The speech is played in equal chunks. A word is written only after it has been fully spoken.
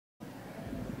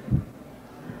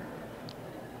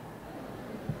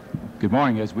Good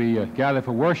morning. As we gather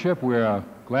for worship, we're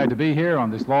glad to be here on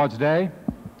this Lord's Day.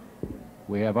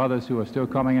 We have others who are still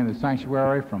coming in the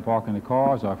sanctuary from parking the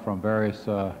cars or from various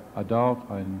adult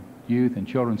and youth and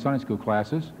children's Sunday school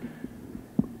classes.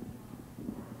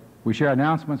 We share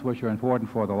announcements which are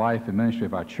important for the life and ministry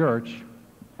of our church.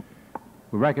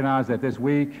 We recognize that this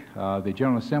week the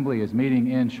General Assembly is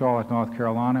meeting in Charlotte, North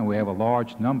Carolina, and we have a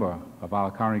large number of our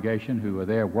congregation who are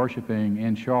there worshiping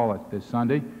in Charlotte this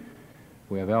Sunday.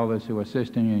 We have elders who are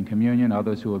assisting in communion,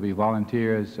 others who will be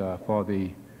volunteers for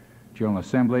the General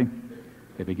Assembly.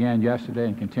 It began yesterday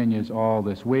and continues all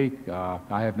this week.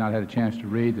 I have not had a chance to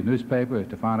read the newspaper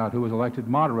to find out who was elected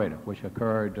moderator, which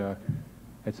occurred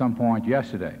at some point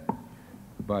yesterday.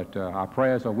 But our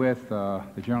prayers are with the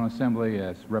General Assembly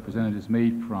as representatives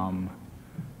meet from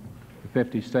the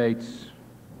 50 states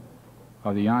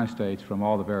of the United States from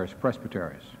all the various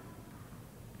presbyteries.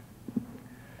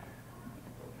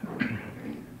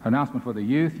 Announcement for the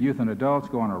youth and adults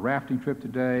go on a rafting trip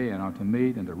today and are to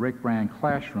meet in the Rick Brand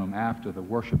classroom after the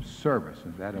worship service.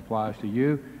 If that applies to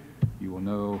you, you will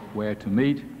know where to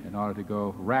meet in order to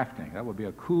go rafting. That would be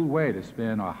a cool way to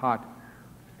spend a hot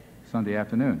Sunday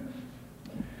afternoon.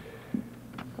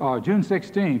 June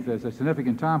 16th is a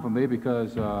significant time for me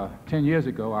because 10 years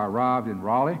ago I arrived in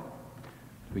Raleigh,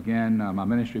 began my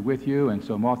ministry with you, and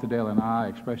so Martha Dale and I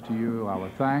express to you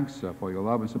our thanks for your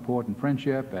love and support and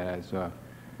friendship as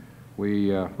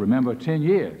we remember 10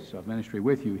 years of ministry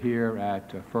with you here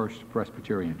at First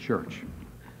Presbyterian Church.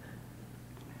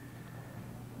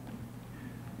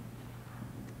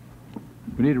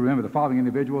 We need to remember the following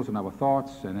individuals in our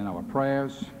thoughts and in our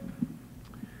prayers.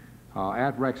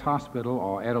 At Rex Hospital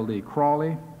are Etta Lee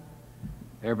Crawley,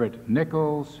 Everett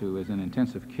Nichols, who is in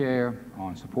intensive care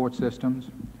on support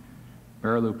systems,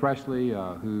 Mary Lou Presley,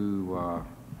 who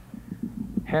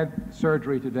had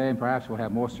surgery today and perhaps will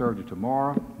have more surgery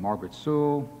tomorrow, Margaret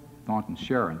Sewell, Thornton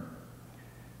Sharon.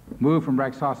 Moved from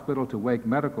Rex Hospital to Wake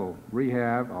Medical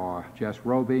Rehab are Jess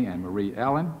Roby and Marie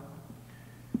Ellen.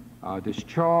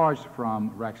 Discharged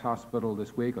from Rex Hospital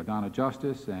this week are Donna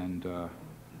Justice and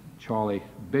Charlie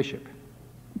Bishop.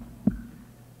 We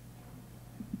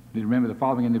need to remember the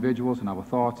following individuals in our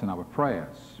thoughts and our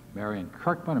prayers. Marion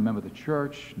Kirkman, a member of the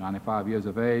church, 95 years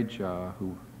of age,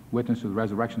 who witness to the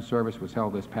resurrection service was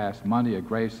held this past Monday at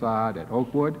Graveside at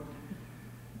Oakwood.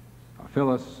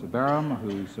 Phyllis Barham,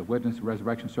 whose witness to the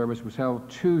resurrection service was held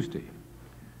Tuesday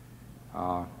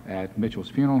at Mitchell's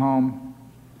Funeral Home.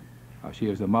 She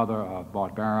is the mother of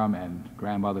Bart Barham and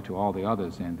grandmother to all the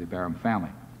others in the Barham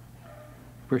family.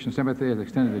 Christian sympathy is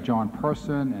extended to John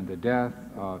Person and the death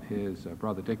of his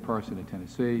brother Dick Person in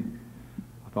Tennessee.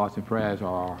 Our thoughts and prayers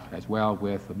are as well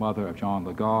with the mother of John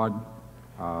Lagarde,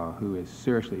 who is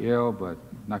seriously ill, but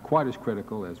not quite as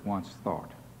critical as once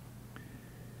thought.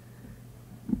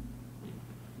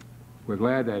 We're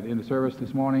glad that in the service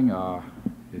this morning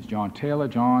is John Taylor.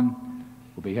 John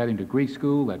will be heading to Greek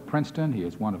school at Princeton. He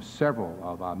is one of several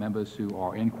of our members who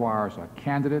are inquirers or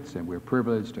candidates, and we're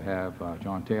privileged to have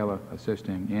John Taylor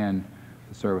assisting in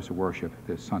the service of worship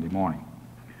this Sunday morning.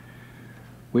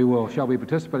 We shall be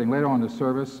participating later on in the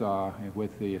service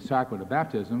with the sacrament of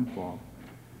baptism for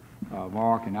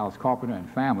Mark and Alice Carpenter and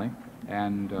family,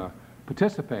 and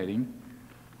participating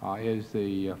is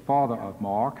the father of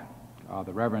Mark,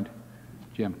 the Reverend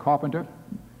Jim Carpenter.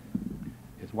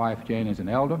 His wife Jane is an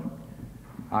elder.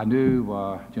 I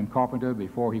knew Jim Carpenter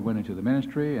before he went into the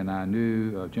ministry, and I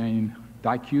knew Jane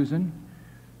Dykusen,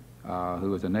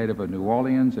 who was a native of New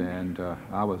Orleans, and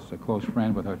I was a close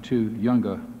friend with her two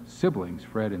younger siblings,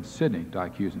 Fred and Sidney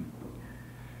Dykusen.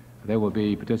 They will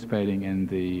be participating in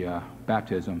the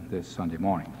baptism this Sunday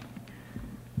morning.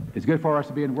 It's good for us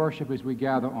to be in worship as we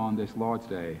gather on this Lord's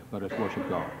Day. Let us worship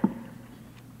God.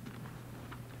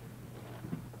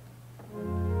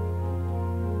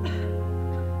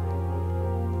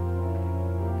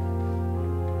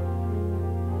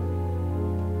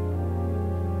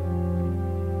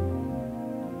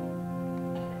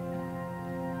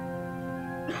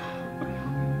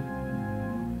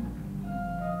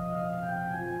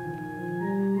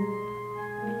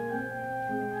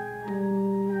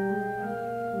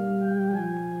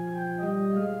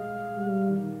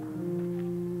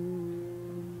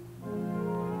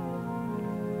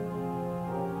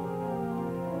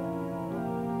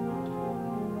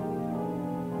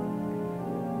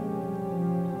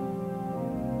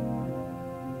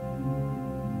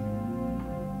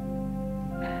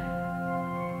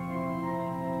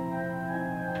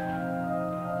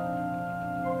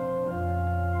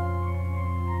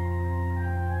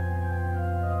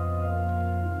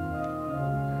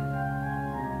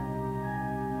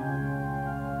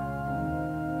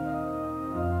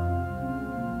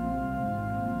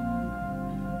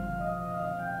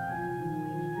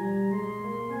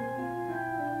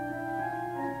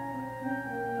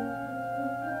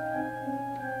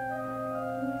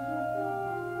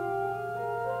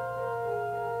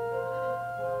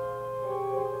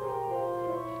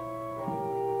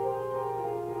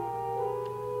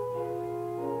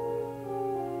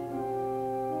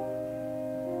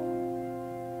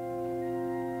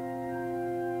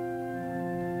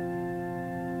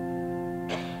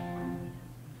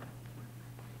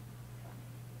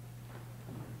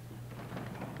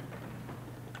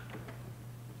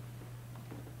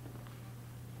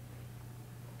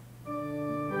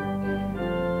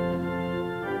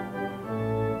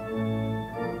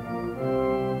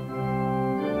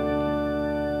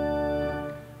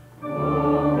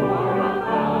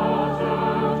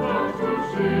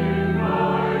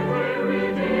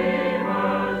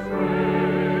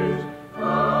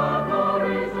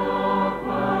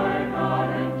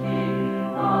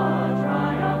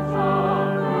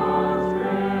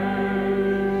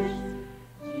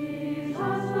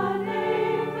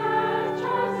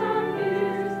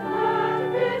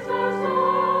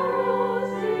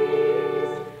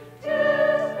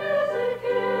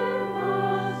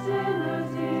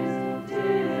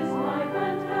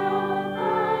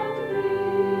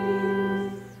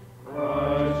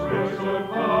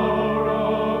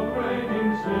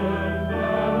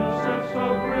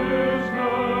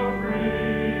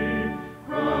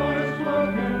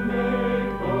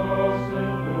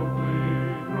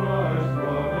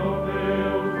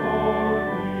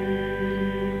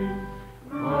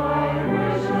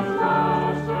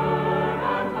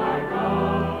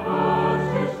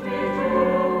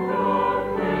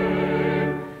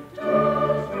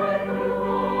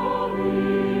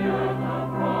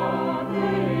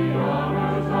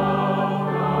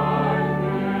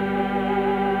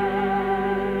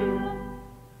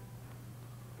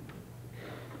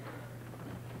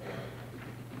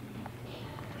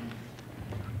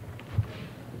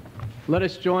 Let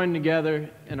us join together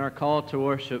in our call to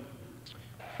worship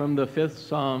from the 5th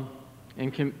Psalm,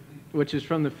 which is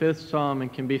from the 5th Psalm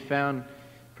and can be found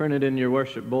printed in your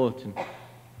worship bulletin.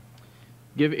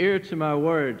 Give ear to my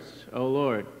words, O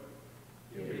Lord.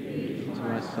 Give ear to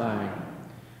my sighing.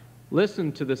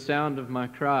 Listen to the sound of my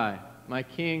cry, my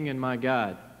King and my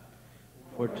God,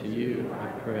 for to you I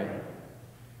pray.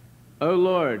 O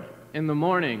Lord, in the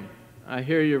morning I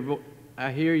hear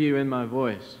you in my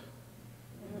voice.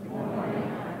 In the morning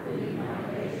I plead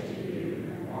my case to you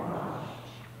and watch.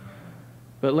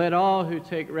 But let all who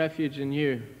take refuge in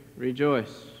you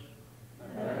rejoice.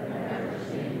 Let them ever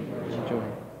sing for joy.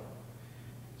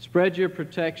 Spread your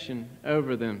protection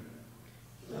over them,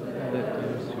 so that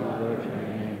those who love your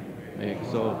name may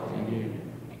exult in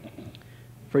you.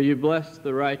 For you bless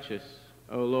the righteous,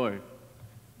 O Lord.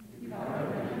 You cover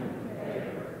them with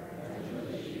favor as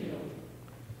with a shield.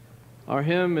 Our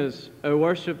hymn is, O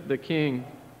Worship the King,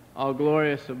 all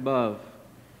glorious above.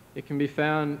 It can be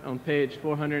found on page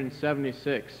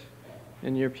 476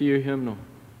 in your pew hymnal.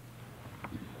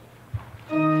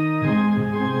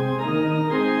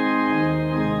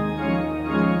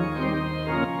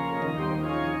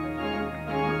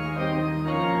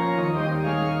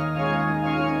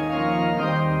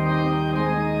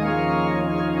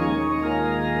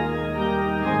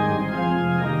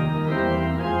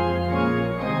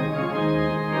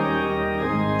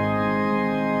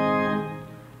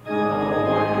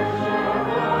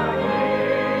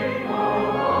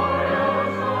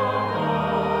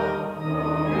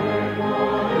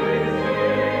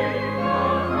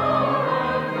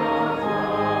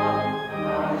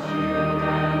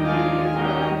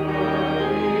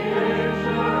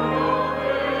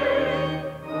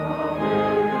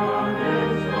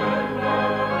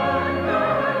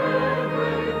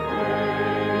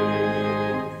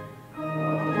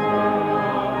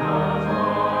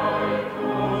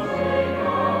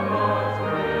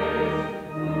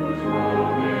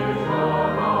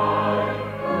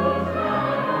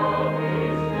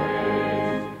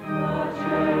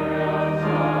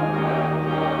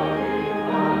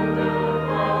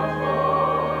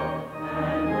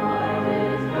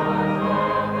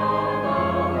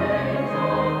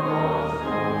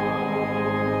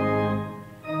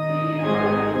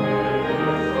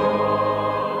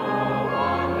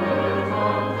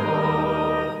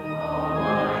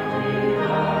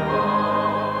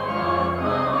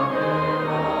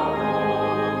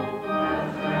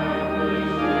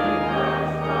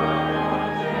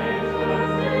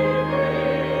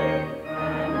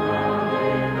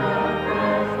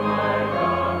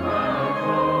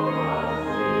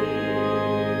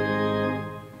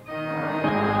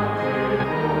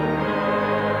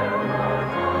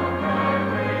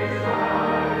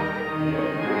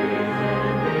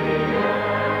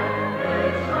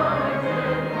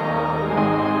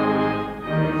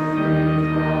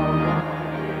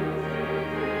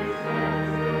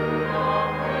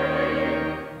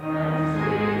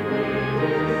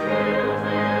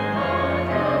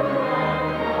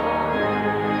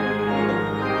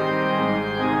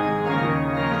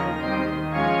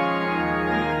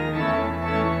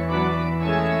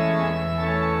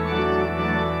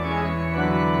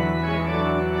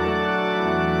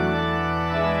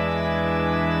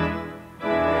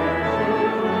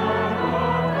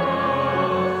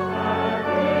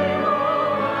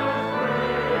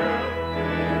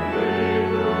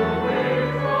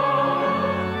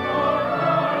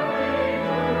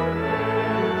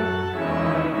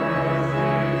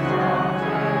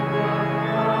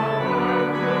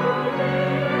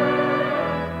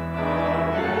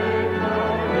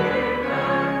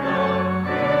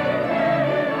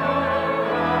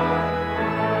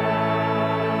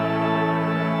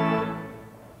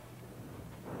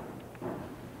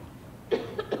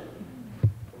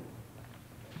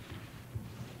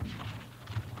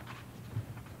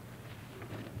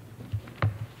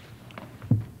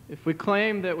 If we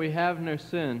claim that we have no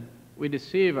sin, we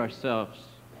deceive ourselves,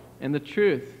 and the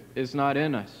truth is not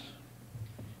in us.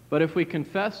 But if we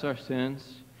confess our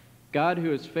sins, God,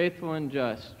 who is faithful and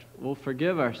just, will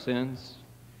forgive our sins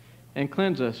and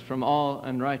cleanse us from all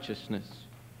unrighteousness.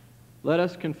 Let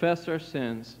us confess our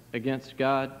sins against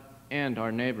God and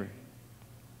our neighbor.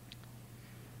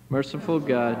 Merciful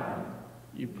God,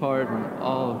 you pardon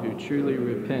all who truly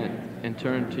repent and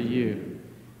turn to you.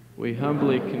 We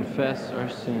humbly confess our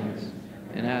sins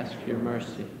and ask your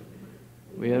mercy.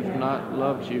 We have not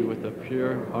loved you with a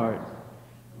pure heart,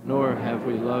 nor have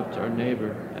we loved our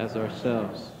neighbor as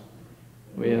ourselves.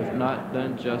 We have not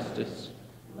done justice,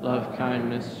 loved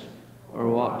kindness, or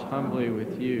walked humbly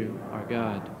with you, our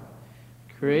God.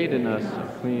 Create in us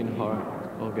a clean heart,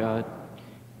 O God,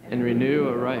 and renew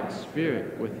a right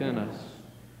spirit within us.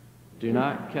 Do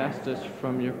not cast us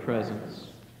from your presence,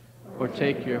 or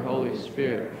take your Holy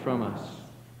Spirit from us.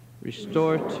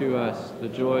 Restore to us the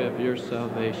joy of your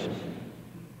salvation,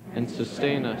 and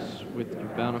sustain us with your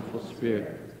bountiful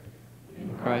Spirit.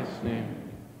 In Christ's name,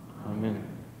 amen.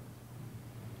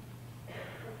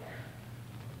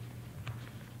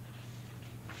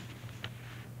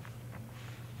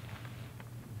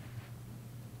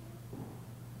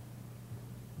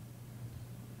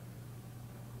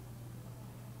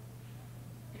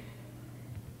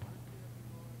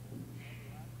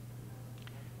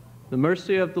 The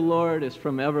mercy of the Lord is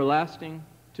from everlasting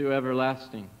to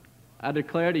everlasting. I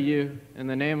declare to you, in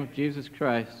the name of Jesus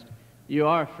Christ, you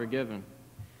are forgiven.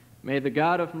 May the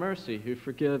God of mercy, who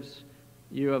forgives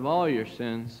you of all your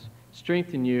sins,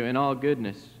 strengthen you in all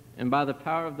goodness, and by the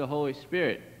power of the Holy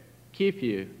Spirit, keep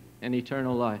you in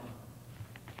eternal life.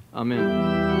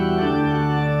 Amen.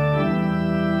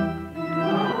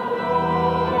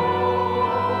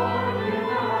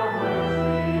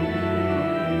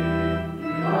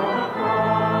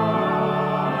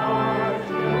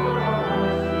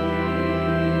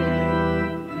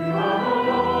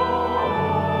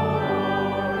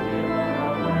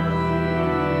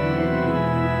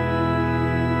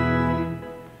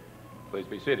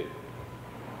 Be seated.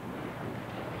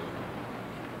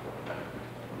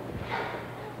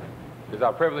 It is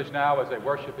our privilege now as a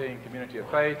worshiping community of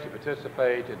faith to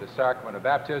participate in the sacrament of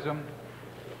baptism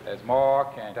as Mark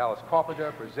and Alice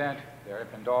Carpenter present their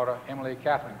infant daughter, Emily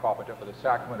Catherine Carpenter, for the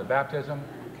sacrament of baptism.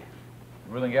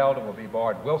 The ruling elder will be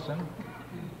Bard Wilson.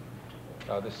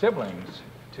 The siblings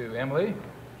to Emily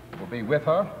will be with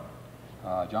her,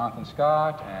 Jonathan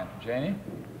Scott and Janie.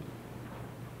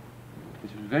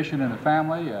 It's a tradition in the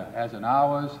family, as in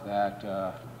ours, that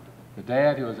the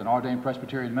dad, who is an ordained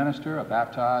Presbyterian minister,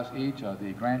 baptize each of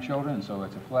the grandchildren, and so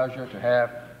it's a pleasure to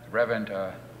have Reverend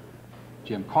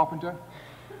Jim Carpenter,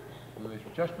 who is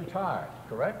just retired,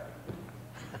 correct?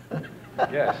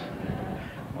 Yes.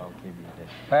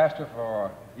 Pastor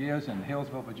for years in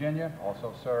Hillsville, Virginia,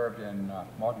 also served in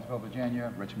Martinsville,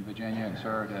 Virginia, Richmond, Virginia, and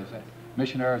served as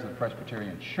missionaries of the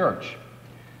Presbyterian Church.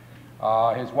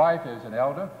 His wife is an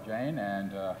elder, Jane,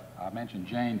 and I mentioned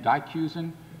Jane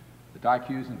Dykusen. The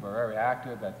Dykusens were very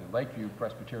active at the Lakeview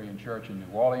Presbyterian Church in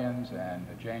New Orleans, and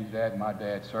Jane's dad and my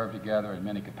dad served together in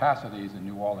many capacities in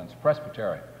New Orleans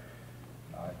Presbytery.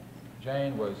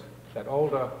 Jane was that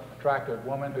older, attractive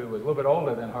woman who was a little bit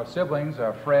older than her siblings,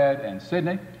 Fred and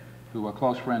Sidney, who were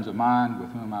close friends of mine,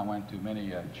 with whom I went to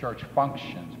many church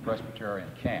functions, Presbyterian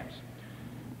camps.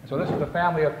 So this is a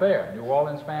family affair, New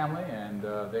Orleans family and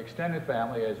the extended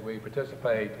family, as we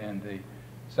participate in the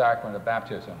sacrament of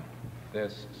baptism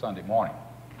this Sunday morning.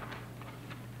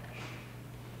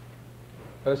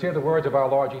 Let us hear the words of our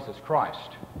Lord Jesus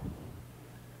Christ.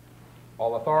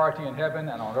 All authority in heaven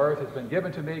and on earth has been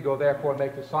given to me. Go therefore and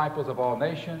make disciples of all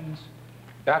nations,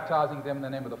 baptizing them in the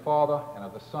name of the Father and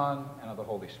of the Son and of the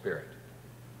Holy Spirit,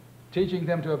 teaching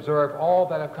them to observe all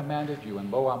that I've commanded you, and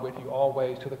lo, I'm with you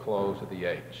always to the close of the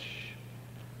age.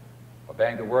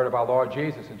 Obeying the word of our Lord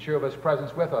Jesus and sure of his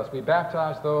presence with us, we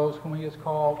baptize those whom he has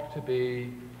called to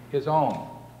be his own.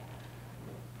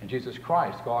 In Jesus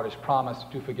Christ, God has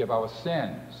promised to forgive our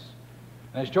sins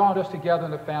and has joined us together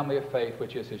in the family of faith,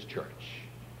 which is his church.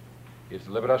 He has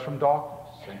delivered us from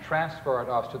darkness and transferred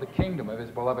us to the kingdom of his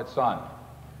beloved Son.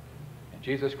 In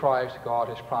Jesus Christ, God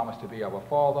has promised to be our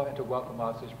Father and to welcome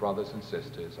us as brothers and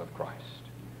sisters of Christ.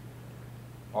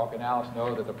 Mark and Alice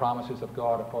know that the promises of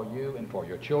God are for you and for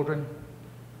your children.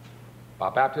 By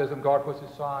baptism, God puts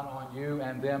his sign on you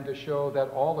and them to show that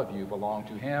all of you belong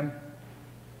to him,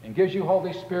 and gives you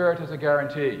Holy Spirit as a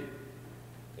guarantee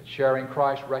that sharing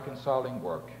Christ's reconciling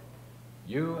work,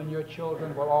 you and your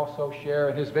children will also share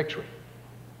in his victory,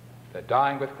 that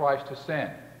dying with Christ to sin,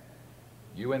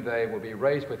 you and they will be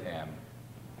raised with him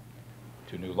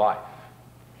to new life.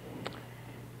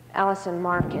 Alice and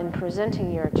Mark, in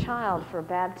presenting your child for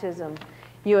baptism,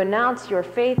 you announce your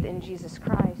faith in Jesus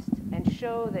Christ and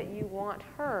show that you want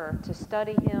her to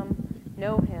study him,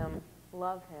 know him,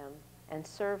 love him, and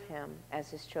serve him as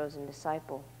his chosen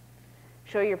disciple.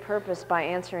 Show your purpose by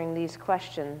answering these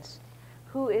questions.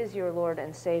 Who is your Lord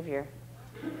and Savior?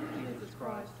 Jesus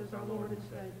Christ is our Lord and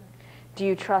Savior. Do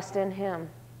you trust in him?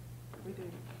 We do.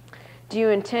 Do you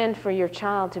intend for your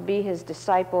child to be his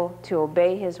disciple, to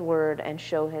obey his word, and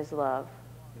show his love?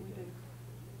 We do.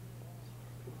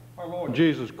 Our Lord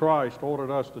Jesus Christ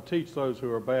ordered us to teach those who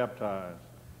are baptized.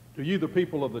 Do you, the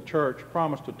people of the church,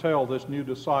 promise to tell this new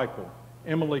disciple,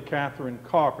 Emily Catherine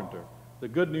Carpenter, the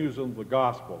good news of the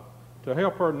gospel, to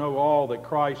help her know all that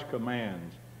Christ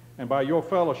commands, and by your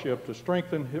fellowship to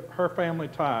strengthen her family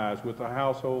ties with the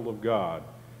household of God.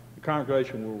 The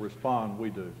congregation will respond, we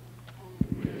do.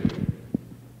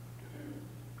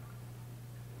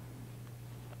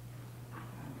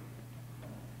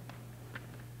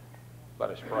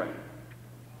 Let us pray.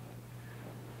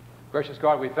 Gracious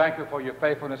God, we thank you for your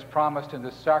faithfulness promised in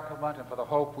this sacrament and for the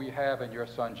hope we have in your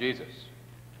Son, Jesus.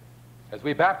 As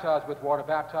we baptize with water,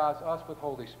 baptize us with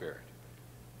Holy Spirit,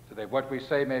 so that what we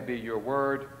say may be your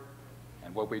word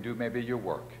and what we do may be your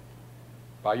work.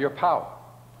 By your power,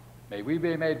 may we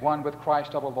be made one with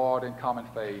Christ our Lord in common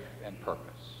faith and purpose.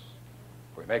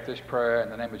 We make this prayer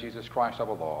in the name of Jesus Christ our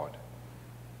Lord.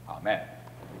 Amen.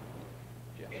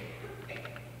 Yeah.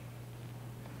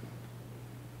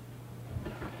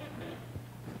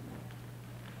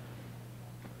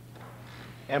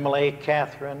 Emily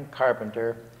Catherine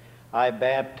Carpenter, I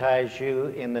baptize you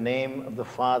in the name of the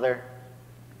Father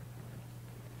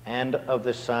and of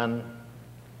the Son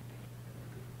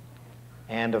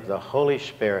and of the Holy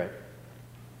Spirit.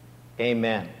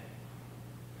 Amen.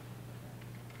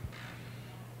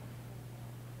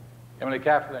 Emily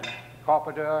Catherine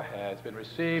Carpenter has been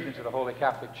received into the Holy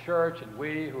Catholic Church, and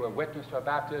we who have witnessed her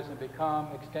baptism become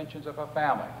extensions of her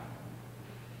family.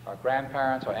 Our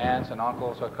grandparents, our aunts and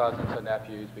uncles, her cousins and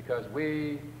nephews, because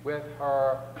we, with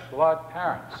her blood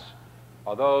parents,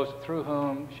 are those through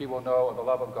whom she will know the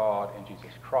love of God in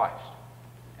Jesus Christ.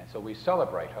 And so we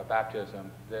celebrate her baptism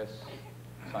this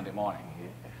Sunday morning.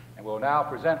 And we'll now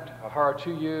present her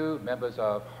to you, members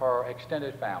of her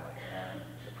extended family. And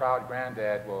the proud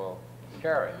granddad will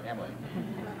carry Emily.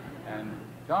 And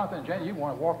Jonathan and Jenny, you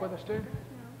want to walk with us too?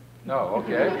 No,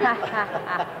 okay.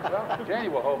 Well, Jenny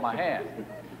will hold my hand.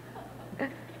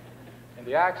 In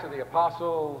the Acts of the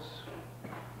Apostles,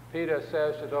 Peter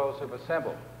says to those who have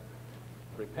assembled,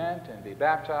 repent and be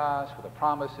baptized, for the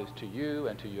promise is to you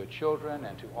and to your children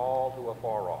and to all who are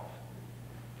far off.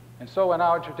 And so in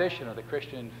our tradition of the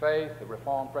Christian faith, the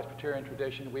Reformed Presbyterian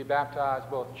tradition, we baptize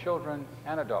both children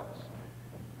and adults,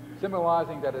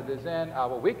 symbolizing that it is in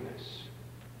our weakness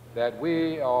that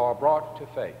we are brought to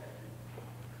faith,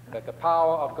 that the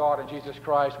power of God in Jesus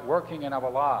Christ working in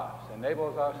our lives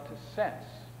enables us to sense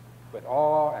with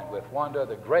awe and with wonder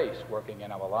the grace working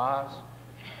in our lives.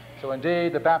 So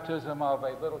indeed, the baptism of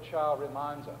a little child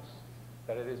reminds us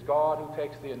that it is God who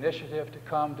takes the initiative to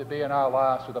come to be in our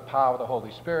lives through the power of the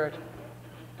Holy Spirit.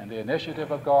 And the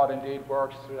initiative of God indeed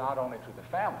works through not only through the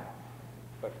family,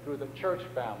 but through the church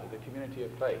family, the community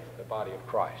of faith, the body of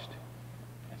Christ.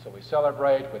 And so we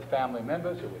celebrate with family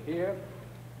members who are here,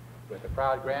 with the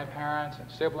proud grandparents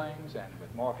and siblings, and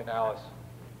with Mark and Alice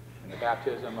in the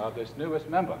baptism of this newest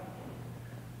member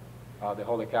of the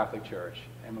Holy Catholic Church,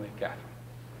 Emily Catherine.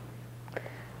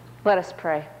 Let us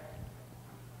pray.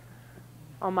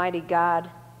 Almighty God,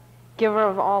 giver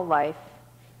of all life,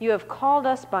 you have called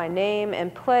us by name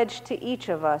and pledged to each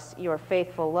of us your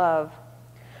faithful love.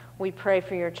 We pray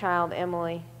for your child,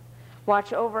 Emily.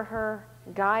 Watch over her,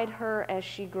 guide her as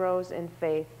she grows in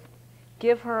faith.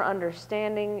 Give her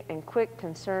understanding and quick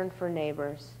concern for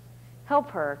neighbors. Help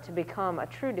her to become a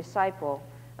true disciple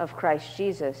of Christ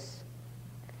Jesus.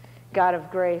 God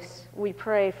of grace, we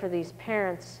pray for these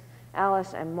parents,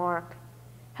 Alice and Mark.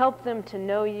 Help them to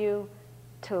know you,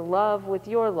 to love with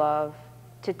your love,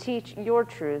 to teach your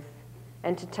truth,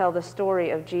 and to tell the story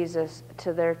of Jesus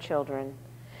to their children,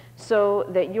 so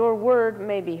that your word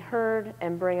may be heard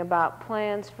and bring about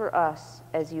plans for us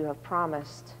as you have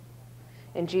promised.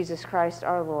 In Jesus Christ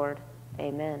our Lord,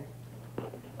 amen.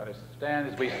 Let us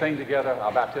stand as we sing together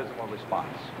our baptismal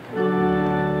response.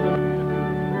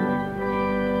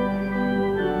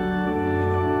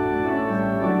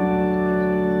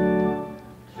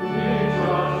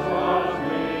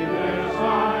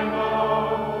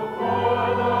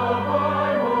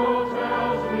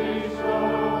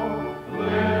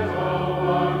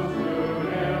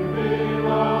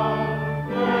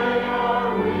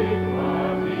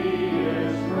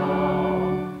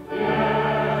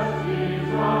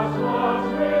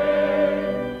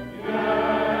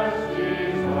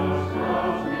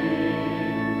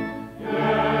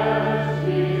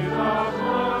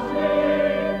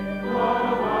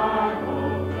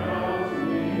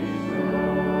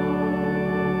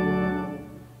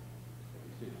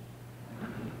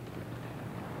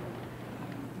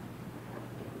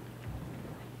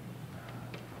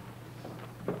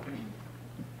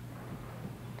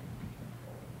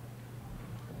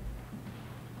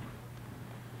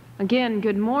 Again,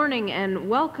 good morning and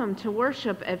welcome to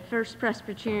worship at First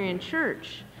Presbyterian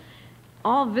Church.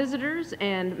 All visitors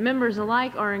and members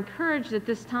alike are encouraged at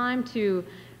this time to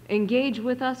engage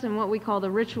with us in what we call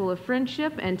the ritual of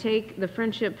friendship and take the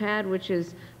friendship pad, which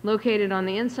is located on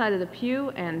the inside of the pew,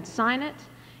 and sign it.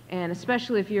 And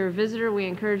especially if you're a visitor, we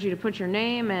encourage you to put your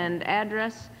name and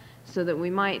address so that we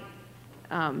might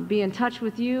be in touch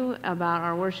with you about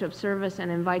our worship service and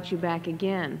invite you back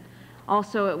again.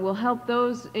 Also, it will help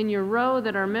those in your row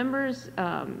that are members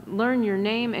learn your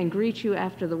name and greet you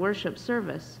after the worship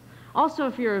service. Also,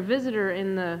 if you're a visitor,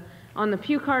 on the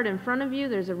pew card in front of you,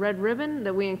 there's a red ribbon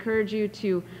that we encourage you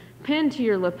to pin to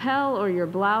your lapel or your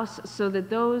blouse so that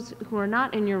those who are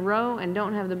not in your row and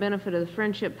don't have the benefit of the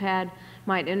friendship pad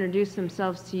might introduce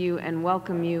themselves to you and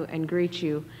welcome you and greet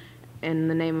you in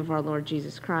the name of our Lord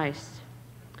Jesus Christ.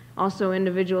 Also,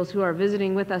 individuals who are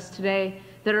visiting with us today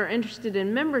that are interested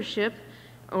in membership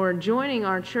or joining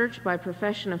our church by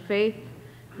profession of faith,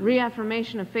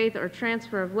 reaffirmation of faith, or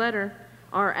transfer of letter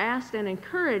are asked and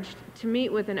encouraged to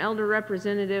meet with an elder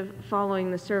representative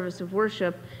following the service of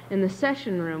worship in the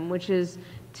session room, which is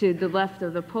to the left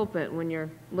of the pulpit when you're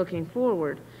looking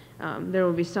forward. There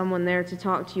will be someone there to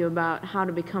talk to you about how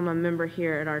to become a member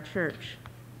here at our church.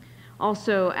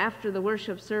 Also, after the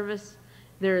worship service,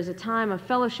 there is a time of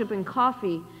fellowship and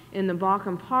coffee in the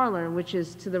Bauckham Parlor, which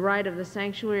is to the right of the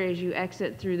sanctuary as you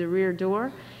exit through the rear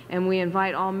door, and we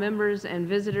invite all members and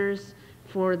visitors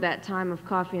for that time of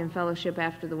coffee and fellowship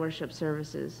after the worship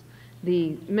services.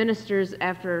 The ministers,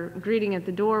 after greeting at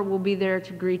the door, will be there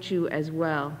to greet you as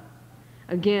well.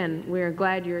 Again, we are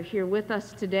glad you're here with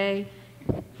us today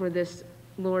for this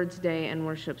Lord's Day and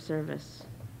worship service.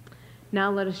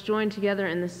 Now let us join together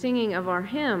in the singing of our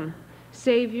hymn,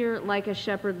 Savior, Like a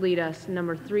Shepherd Lead Us,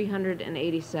 number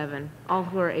 387. All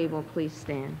who are able, please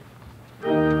stand.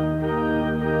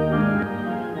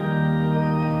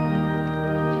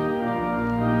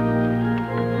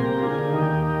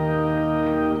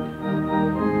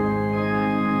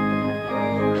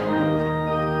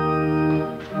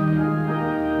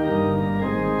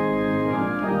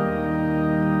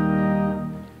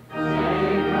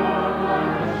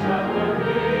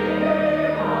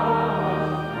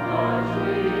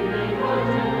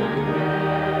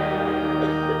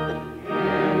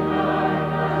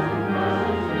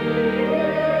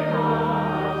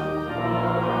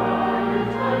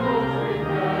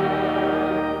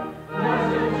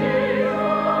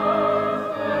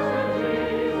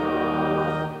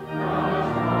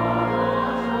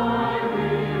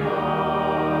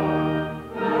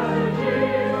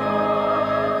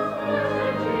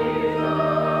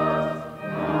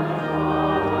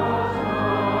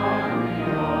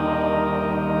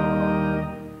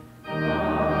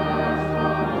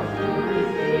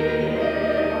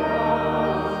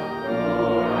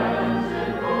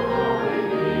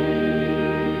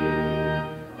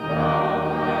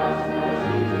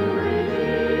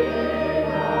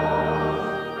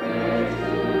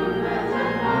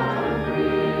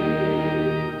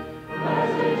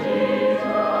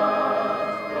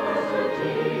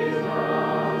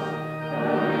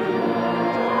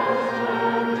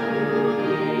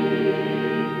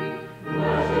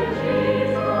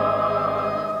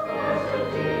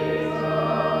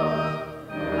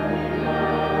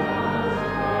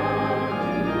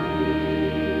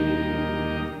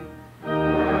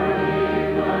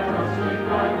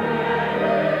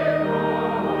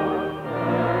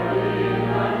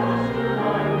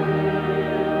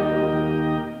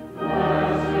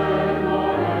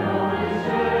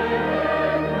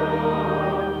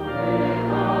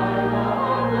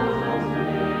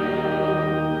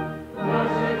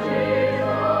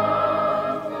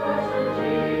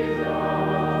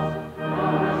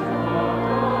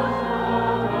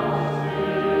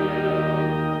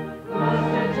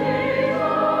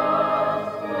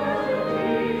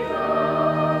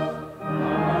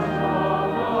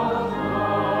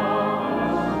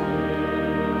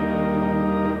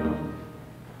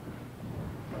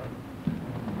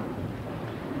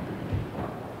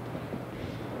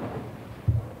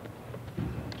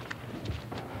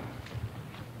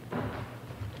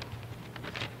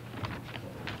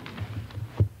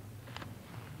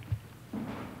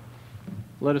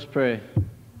 Let us pray.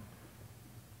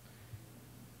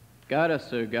 Guide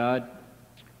us, O God,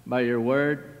 by your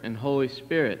word and Holy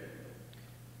Spirit,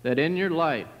 that in your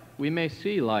light we may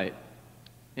see light,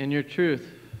 in your truth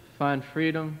find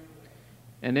freedom,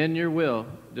 and in your will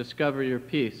discover your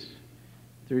peace.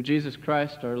 Through Jesus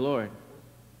Christ our Lord.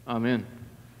 Amen.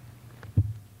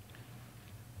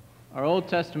 Our Old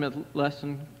Testament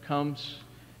lesson comes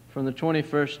from the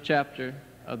 21st chapter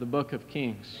of the book of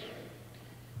Kings,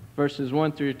 verses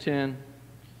 1 through 10,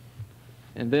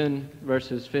 and then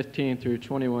verses 15 through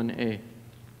 21a.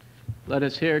 Let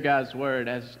us hear God's word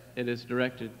as it is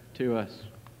directed to us.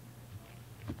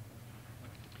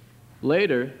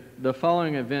 Later, the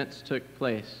following events took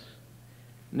place.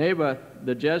 Naboth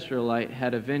the Jezreelite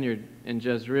had a vineyard in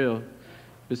Jezreel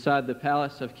beside the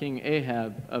palace of King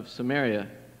Ahab of Samaria.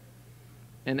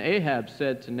 And Ahab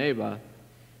said to Naboth,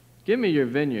 "Give me your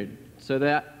vineyard, so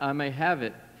that I may have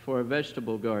it for a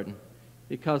vegetable garden,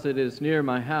 because it is near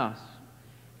my house.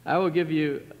 I will give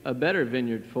you a better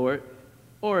vineyard for it,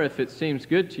 or if it seems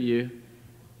good to you,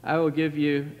 I will give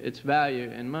you its value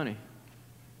in money."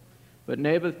 But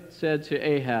Naboth said to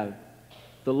Ahab,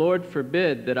 "The Lord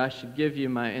forbid that I should give you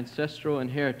my ancestral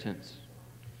inheritance."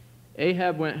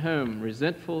 Ahab went home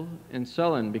resentful and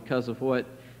sullen because of what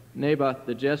Naboth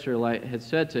the Jezreelite had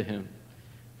said to him.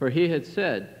 For he had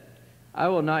said, "I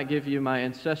will not give you my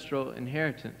ancestral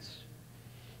inheritance."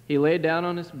 He lay down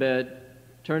on his bed,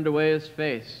 turned away his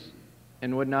face,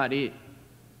 and would not eat.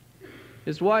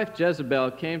 His wife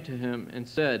Jezebel came to him and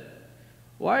said,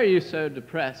 "Why are you so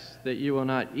depressed that you will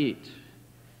not eat?"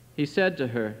 He said to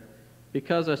her,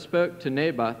 "Because I spoke to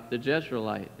Naboth the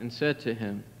Jezreelite and said to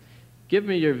him, 'Give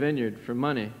me your vineyard for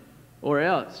money, or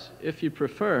else, if you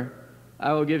prefer,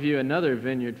 I will give you another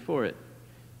vineyard for it.'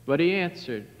 But he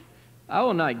answered, 'I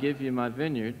will not give you my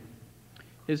vineyard.'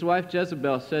 His wife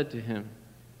Jezebel said to him,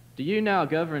 'Do you now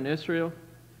govern Israel?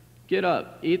 Get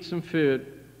up, eat some food,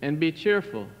 and be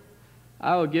cheerful.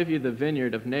 I will give you the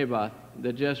vineyard of Naboth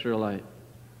the Jezreelite.'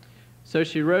 So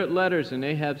she wrote letters in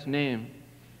Ahab's name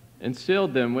and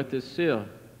sealed them with his seal.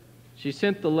 She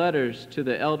sent the letters to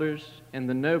the elders and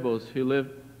the nobles who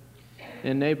lived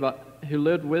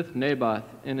with Naboth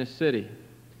in his city.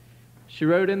 She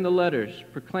wrote in the letters,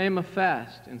 'Proclaim a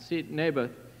fast and seat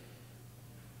Naboth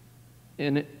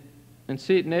at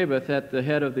the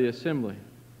head of the assembly.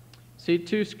 Seat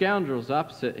 2 scoundrels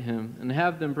opposite him and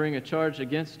have them bring a charge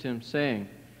against him, saying,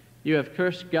 "You have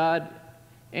cursed God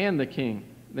and the king.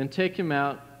 Then take him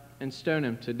out and stone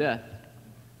him to death."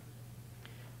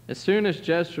 As soon as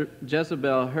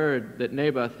Jezebel heard that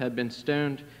Naboth had been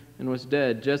stoned and was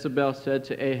dead, Jezebel said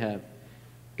to Ahab,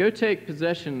 "Go take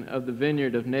possession of the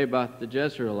vineyard of Naboth the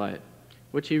Jezreelite,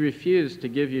 which he refused to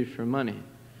give you for money.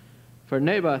 For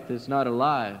Naboth is not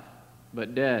alive,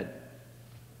 but dead."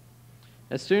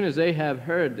 As soon as Ahab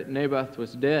heard that Naboth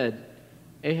was dead,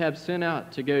 Ahab sent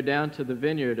out to go down to the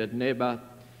vineyard of Naboth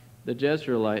the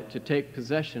Jezreelite to take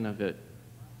possession of it.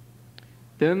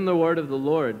 Then the word of the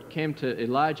Lord came to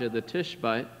Elijah the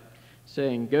Tishbite,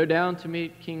 saying, "Go down to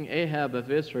meet King Ahab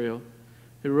of Israel,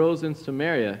 who rules in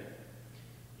Samaria.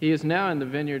 He is now in the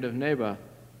vineyard of Naboth,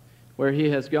 where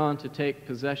he has gone to take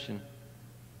possession.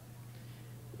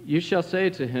 You shall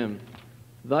say to him,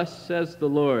 'Thus says the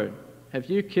Lord, have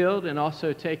you killed and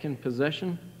also taken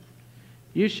possession?'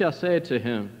 You shall say to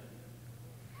him,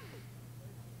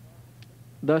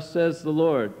 'Thus says the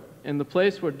Lord, in the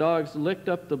place where dogs licked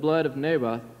up the blood of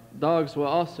Naboth, dogs will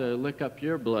also lick up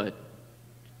your blood.'"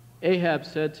 Ahab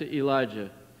said to Elijah,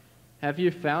 "Have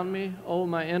you found me, O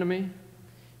my enemy?"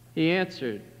 He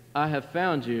answered, "I have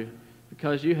found you,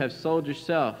 because you have sold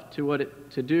yourself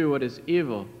to do what is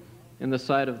evil in the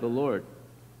sight of the Lord.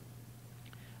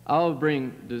 I will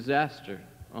bring disaster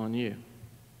on you."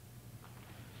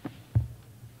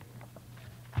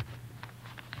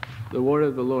 The word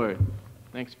of the Lord.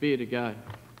 Thanks be to God.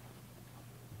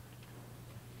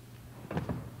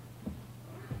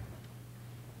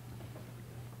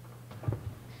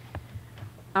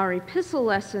 Our epistle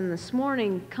lesson this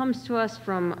morning comes to us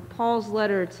from Paul's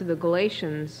letter to the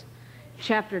Galatians,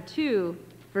 chapter 2,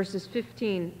 verses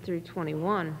 15 through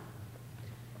 21.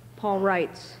 Paul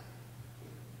writes,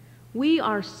 "We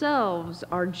ourselves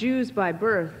are Jews by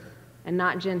birth and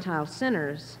not Gentile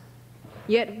sinners.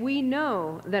 Yet we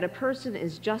know that a person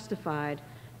is justified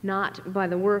not by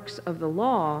the works of the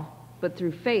law, but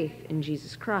through faith in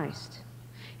Jesus Christ.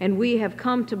 And we have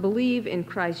come to believe in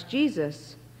Christ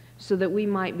Jesus, so that we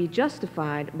might be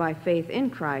justified by faith in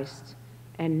Christ,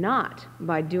 and not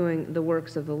by doing the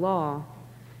works of the law,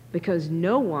 because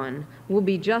no one will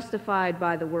be justified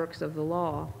by the works of the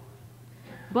law.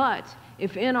 But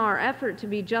if in our effort to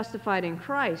be justified in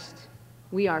Christ,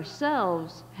 we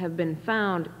ourselves have been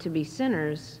found to be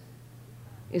sinners,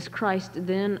 is Christ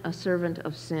then a servant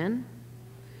of sin?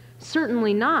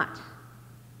 Certainly not.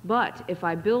 But if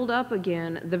I build up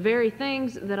again the very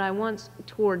things that I once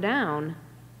tore down,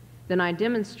 then I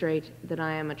demonstrate that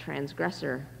I am a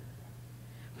transgressor.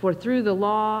 For through the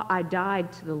law I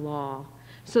died to the law,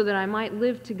 so that I might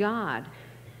live to God.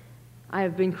 I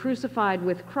have been crucified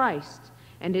with Christ,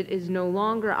 and it is no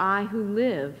longer I who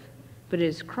live, but it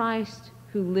is Christ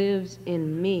who lives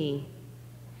in me.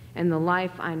 And the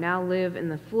life I now live in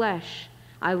the flesh,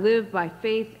 I live by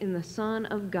faith in the Son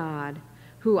of God,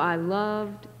 who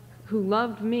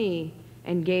loved me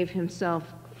and gave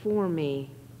himself for me.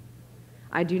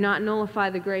 I do not nullify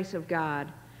the grace of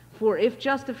God, for if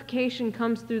justification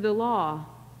comes through the law,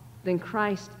 then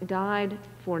Christ died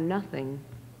for nothing.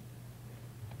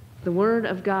 The word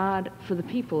of God for the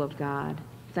people of God.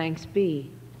 Thanks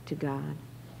be to God.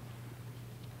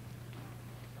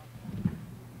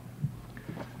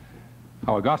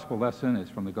 Our gospel lesson is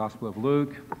from the Gospel of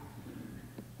Luke,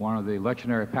 one of the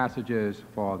lectionary passages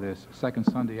for this second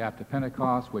Sunday after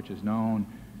Pentecost, which is known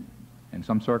in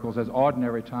some circles as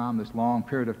ordinary time, this long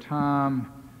period of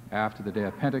time after the day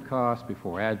of Pentecost,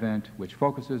 before Advent, which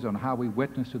focuses on how we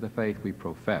witness to the faith we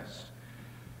profess.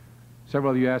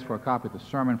 Several of you asked for a copy of the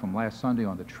sermon from last Sunday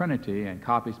on the Trinity, and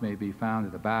copies may be found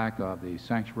at the back of the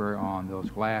sanctuary on those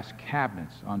glass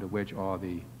cabinets under which are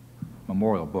the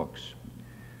memorial books.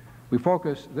 We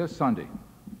focus this Sunday,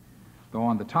 though,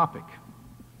 on the topic,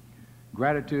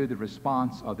 gratitude, the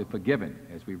response of the forgiven,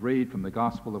 as we read from the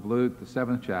Gospel of Luke, the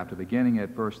 7th chapter, beginning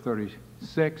at verse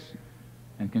 36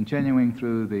 and continuing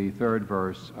through the 3rd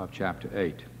verse of chapter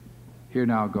 8. Hear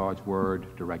now God's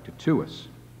word directed to us.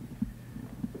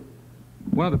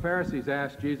 One of the Pharisees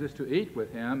asked Jesus to eat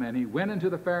with him, and he went into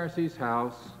the Pharisee's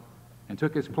house and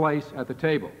took his place at the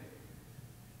table.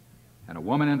 And a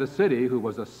woman in the city who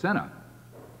was a sinner,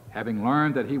 having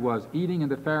learned that he was eating in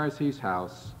the Pharisee's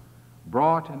house,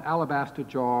 brought an alabaster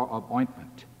jar of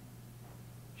ointment.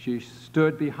 She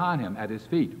stood behind him at his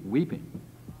feet, weeping,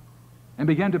 and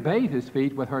began to bathe his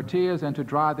feet with her tears and to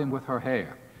dry them with her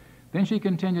hair. Then she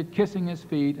continued kissing his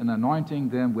feet and anointing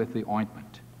them with the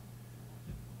ointment.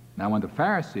 Now when the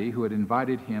Pharisee who had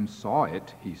invited him saw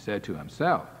it, he said to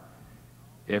himself,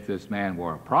 "If this man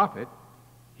were a prophet,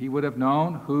 he would have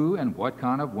known who and what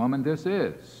kind of woman this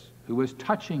is, who is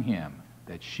touching him,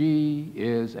 that she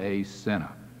is a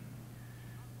sinner."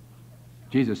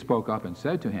 Jesus spoke up and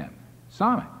said to him,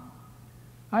 "Simon,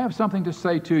 I have something to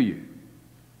say to you."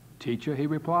 "Teacher," he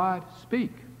replied,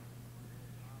 "speak."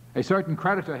 A certain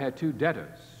creditor had two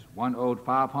debtors. One owed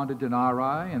 500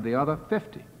 denarii and the other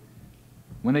 50.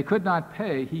 When they could not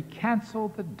pay, he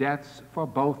canceled the debts for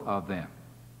both of them.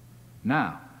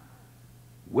 Now,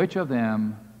 which of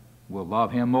them will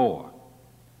love him more?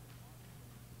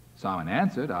 Simon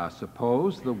answered, "I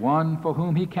suppose the one for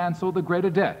whom he canceled the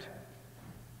greater debt."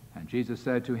 And Jesus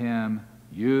said to him,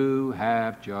 "You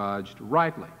have judged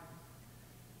rightly."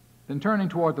 Then turning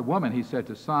toward the woman, he said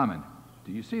to Simon,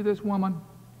 "Do you see this woman?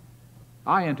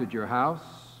 I entered your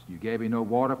house. You gave me no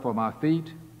water for my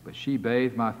feet, but she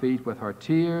bathed my feet with her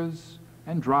tears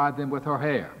and dried them with her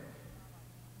hair.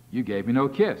 You gave me no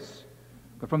kiss,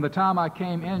 but from the time I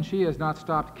came in, she has not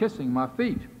stopped kissing my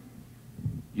feet.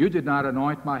 You did not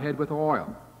anoint my head with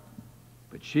oil,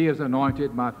 but she has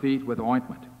anointed my feet with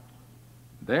ointment.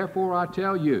 Therefore I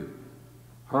tell you,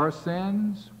 her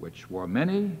sins, which were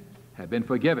many, have been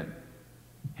forgiven.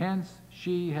 Hence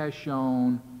she has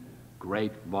shown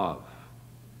great love.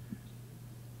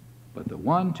 But the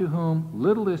one to whom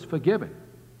little is forgiven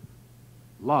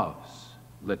loves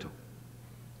little."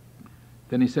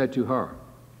 Then he said to her,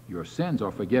 "Your sins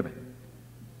are forgiven."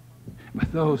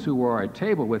 But those who were at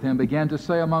table with him began to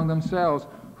say among themselves,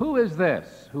 "Who is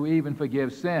this who even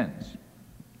forgives sins?"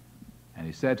 And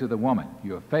he said to the woman,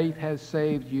 "Your faith has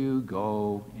saved you.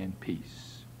 Go in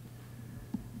peace."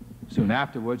 Soon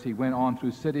afterwards he went on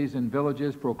through cities and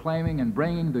villages, proclaiming and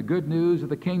bringing the good news of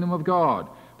the kingdom of God.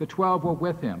 The 12 were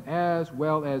with him, as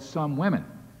well as some women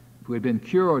who had been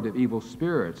cured of evil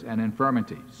spirits and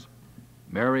infirmities.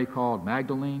 Mary called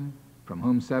Magdalene, from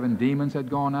whom 7 demons had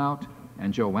gone out,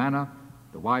 and Joanna,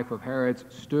 the wife of Herod's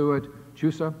steward,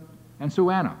 Chusa, and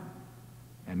Suanna,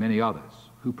 and many others,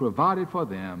 who provided for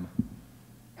them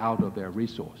out of their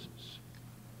resources.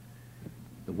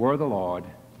 The word of the Lord.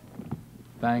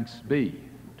 Thanks be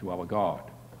to our God.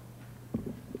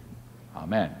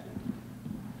 Amen.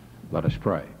 Let us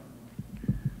pray.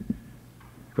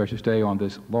 Gracious day, on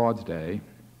this Lord's Day,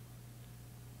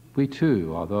 we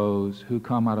too are those who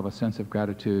come out of a sense of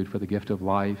gratitude for the gift of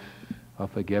life,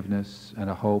 of forgiveness, and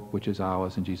a hope which is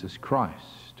ours in Jesus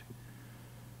Christ.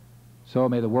 So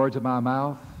may the words of my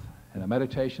mouth and the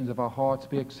meditations of our hearts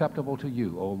be acceptable to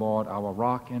you, O Lord, our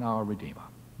rock and our Redeemer.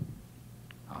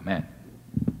 Amen.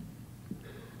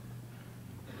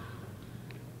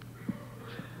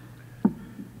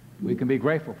 We can be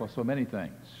grateful for so many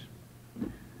things.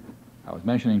 I was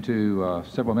mentioning to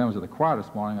several members of the choir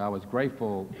this morning, I was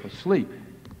grateful for sleep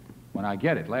when I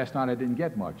get it. Last night I didn't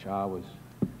get much. I was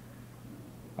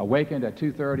awakened at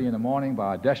 2:30 in the morning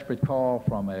by a desperate call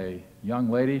from a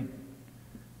young lady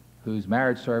whose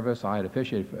marriage service I had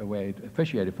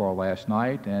officiated for last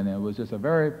night, and it was just a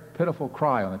very pitiful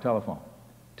cry on the telephone,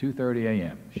 2:30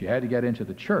 a.m. She had to get into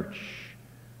the church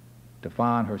to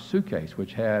find her suitcase,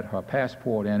 which had her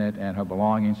passport in it and her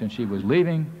belongings, and she was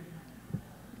leaving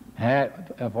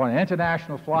for an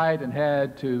international flight and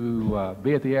had to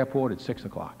be at the airport at 6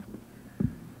 o'clock.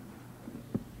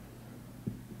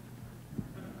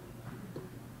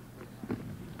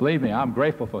 Believe me, I'm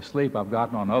grateful for sleep I've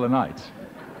gotten on other nights.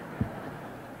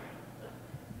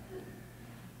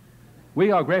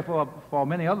 We are grateful for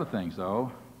many other things,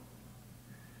 though,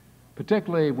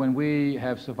 particularly when we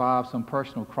have survived some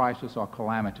personal crisis or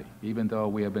calamity, even though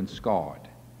we have been scarred.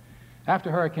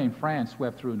 After Hurricane Fran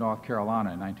swept through North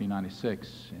Carolina in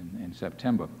 1996 in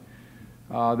September,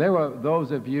 there were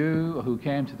those of you who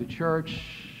came to the church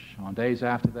on days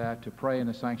after that to pray in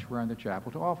the sanctuary and the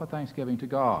chapel to offer thanksgiving to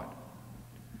God.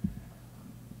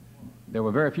 There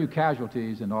were very few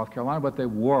casualties in North Carolina, but there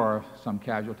were some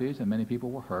casualties, and many people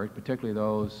were hurt, particularly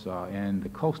those in the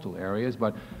coastal areas.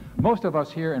 But most of us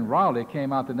here in Raleigh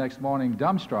came out the next morning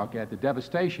dumbstruck at the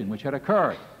devastation which had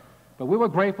occurred. But we were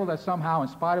grateful that somehow, in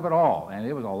spite of it all, and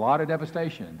it was a lot of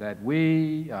devastation, that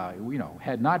we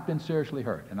had not been seriously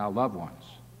hurt, and our loved ones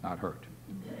not hurt.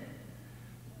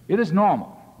 It is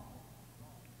normal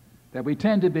that we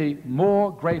tend to be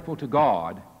more grateful to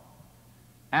God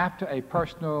after a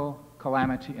personal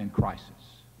calamity and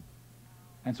crisis.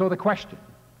 And so the question,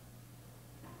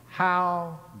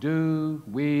 how do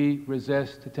we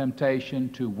resist the temptation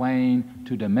to wane,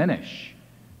 to diminish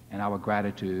in our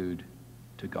gratitude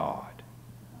to God?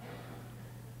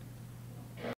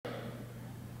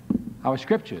 Our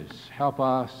scriptures help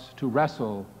us to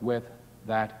wrestle with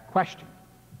that question.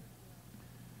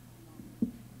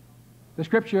 The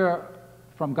scripture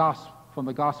from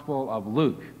the Gospel of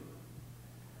Luke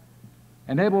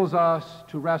enables us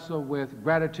to wrestle with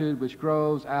gratitude which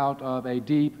grows out of a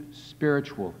deep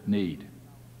spiritual need.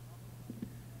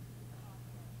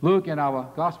 Luke, in our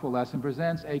gospel lesson,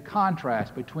 presents a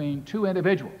contrast between two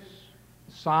individuals,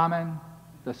 Simon,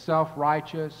 the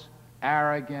self-righteous,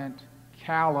 arrogant,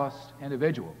 callous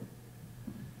individual,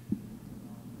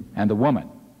 and the woman,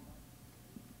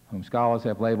 whom scholars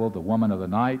have labeled the woman of the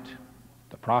night,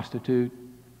 the prostitute,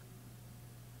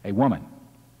 a woman,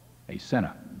 a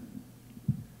sinner.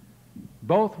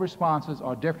 Both responses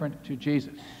are different to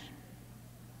Jesus.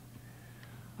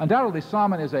 Undoubtedly,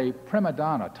 Simon is a prima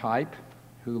donna type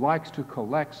who likes to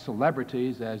collect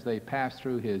celebrities as they pass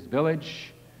through his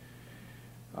village.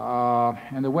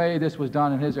 And the way this was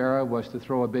done in his era was to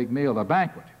throw a big meal, a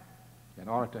banquet, in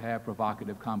order to have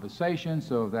provocative conversation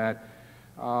so that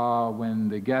when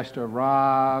the guest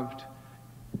arrived,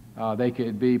 they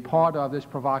could be part of this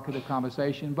provocative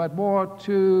conversation, but more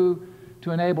to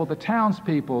enable the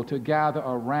townspeople to gather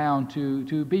around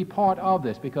to be part of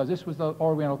this, because this was the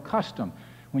Oriental custom.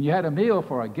 When you had a meal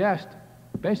for a guest,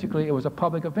 basically it was a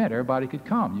public event. Everybody could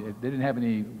come. They didn't have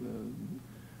any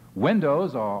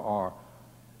windows or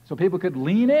so people could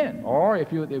lean in. Or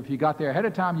if you got there ahead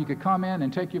of time, you could come in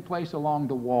and take your place along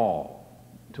the wall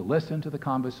to listen to the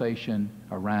conversation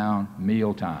around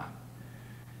mealtime.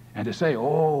 And to say,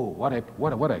 oh, what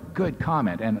a good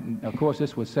comment. And of course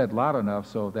this was said loud enough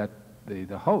so that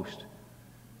the host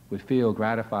would feel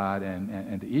gratified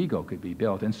and the ego could be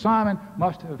built. And Simon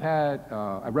must have had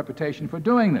a reputation for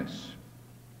doing this.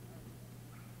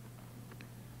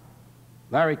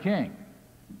 Larry King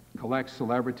collects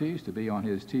celebrities to be on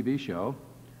his TV show,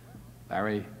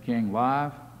 Larry King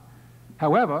Live.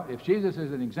 However, if Jesus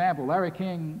is an example, Larry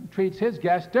King treats his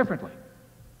guests differently.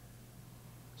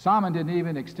 Simon didn't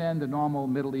even extend the normal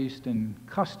Middle Eastern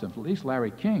customs. At least Larry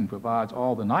King provides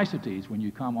all the niceties when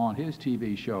you come on his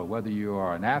TV show, whether you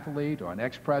are an athlete or an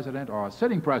ex-president or a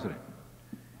sitting president.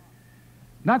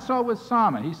 Not so with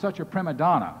Simon. He's such a prima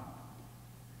donna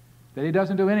that he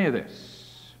doesn't do any of this.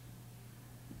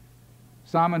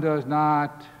 Simon does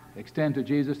not extend to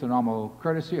Jesus the normal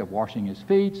courtesy of washing his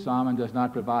feet. Simon does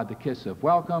not provide the kiss of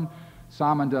welcome.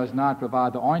 Simon does not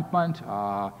provide the ointment,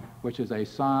 which is a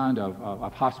sign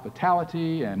of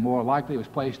hospitality, and more likely it was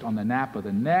placed on the nape of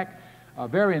the neck.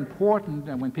 Very important,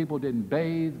 and when people didn't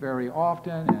bathe very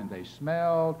often and they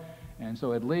smelled, and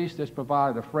so at least this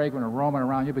provided a fragrant aroma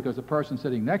around you, because the person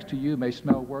sitting next to you may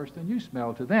smell worse than you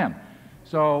smell to them.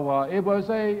 So it was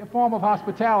a form of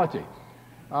hospitality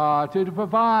to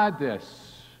provide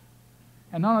this.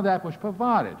 And none of that was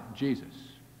provided Jesus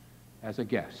as a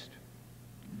guest.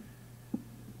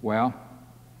 Well,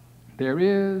 there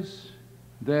is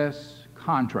this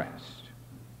contrast.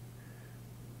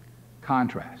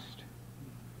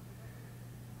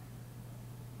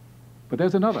 But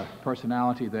there's another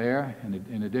personality there,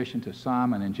 in addition to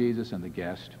Simon and Jesus and the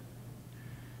guest.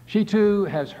 She too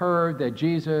has heard that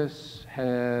Jesus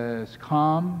has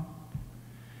come.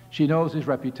 She knows his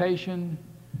reputation,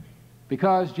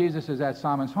 Because Jesus is at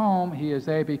Simon's home, he is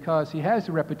there because he has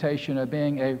the reputation of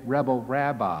being a rebel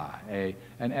rabbi,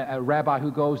 a rabbi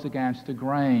who goes against the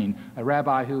grain, a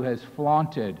rabbi who has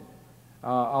flaunted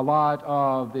a lot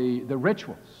of the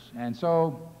rituals. And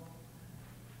so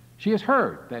she has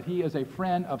heard that he is a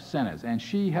friend of sinners, and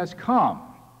she has come.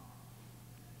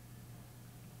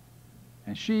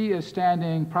 And she is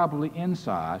standing probably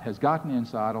inside, has gotten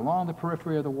inside, along the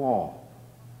periphery of the wall.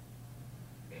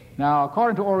 Now,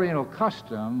 according to Oriental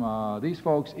custom, these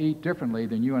folks eat differently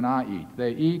than you and I eat.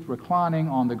 They eat reclining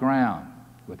on the ground,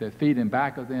 with their feet in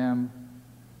back of them,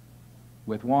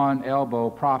 with one elbow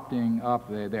propping up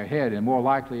their head, and more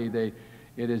likely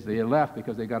it is the left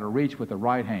because they got to reach with the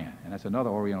right hand, and that's another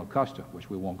Oriental custom, which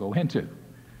we won't go into.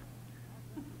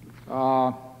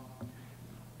 And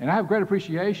I have great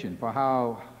appreciation for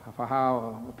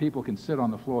how people can sit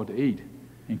on the floor to eat.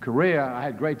 In Korea, I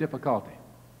had great difficulty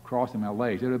crossing my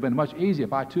legs. It would have been much easier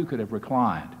if I too could have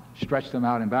reclined, stretched them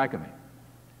out in back of me.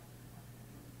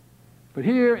 But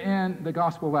here in the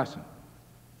gospel lesson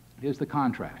is the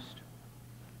contrast.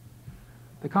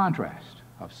 The contrast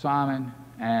of Simon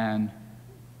and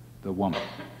the woman.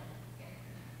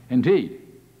 Indeed,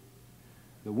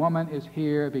 the woman is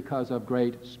here because of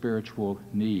great spiritual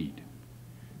need.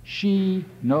 She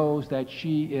knows that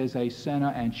she is a sinner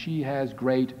and she has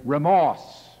great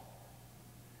remorse.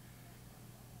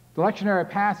 The lectionary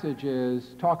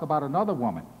passages talk about another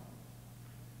woman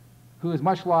who is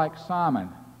much like Simon,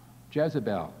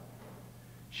 Jezebel.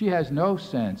 She has no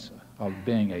sense of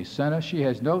being a sinner. She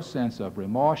has no sense of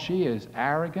remorse. She is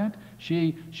arrogant.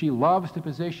 She loves the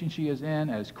position she is in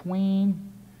as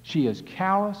queen. She is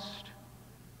calloused.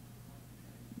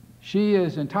 She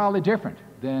is entirely different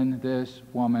than this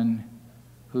woman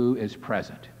who is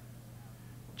present.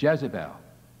 Jezebel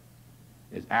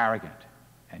is arrogant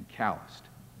and calloused.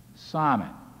 Simon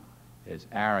is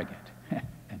arrogant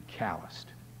and calloused.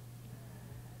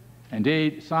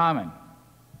 Indeed, Simon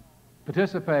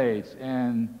participates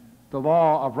in the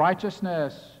law of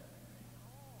righteousness.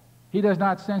 He does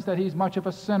not sense that he's much of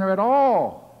a sinner at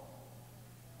all.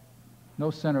 No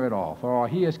sinner at all, for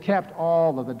he has kept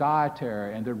all of the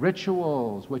dietary and the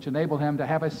rituals which enable him to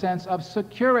have a sense of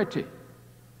security.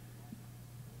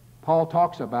 Paul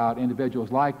talks about individuals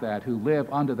like that who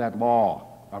live under that law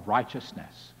of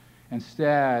righteousness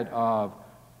instead of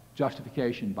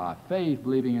justification by faith,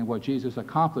 believing in what Jesus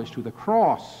accomplished through the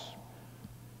cross.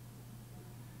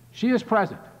 She is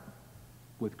present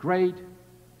with great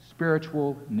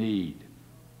spiritual need,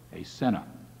 a sinner.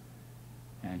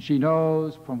 And she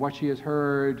knows from what she has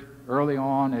heard early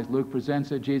on as Luke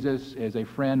presents it, Jesus is a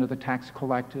friend of the tax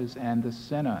collectors and the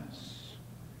sinners.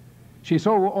 She's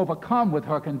so overcome with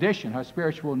her condition, her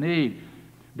spiritual need,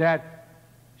 that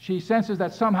she senses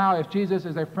that somehow if Jesus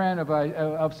is a friend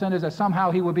of sinners, that somehow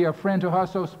he will be a friend to her.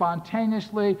 So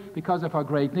spontaneously, because of her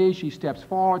great need, she steps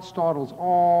forward, startles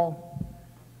all,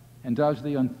 and does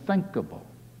the unthinkable.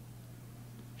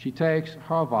 She takes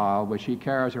her vial, which she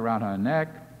carries around her neck,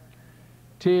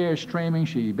 tears streaming,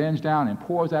 she bends down and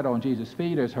pours that on Jesus'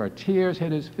 feet as her tears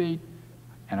hit his feet,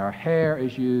 and her hair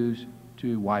is used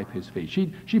to wipe his feet.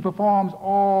 She performs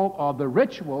all of the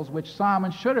rituals which Simon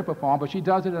should have performed, but she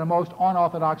does it in a most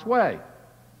unorthodox way.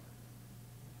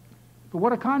 But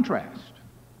what a contrast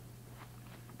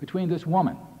between this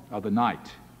woman of the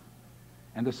night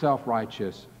and the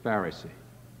self-righteous Pharisee.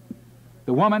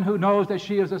 The woman who knows that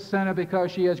she is a sinner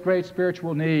because she has great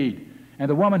spiritual need, and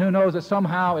the woman who knows that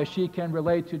somehow if she can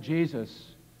relate to Jesus,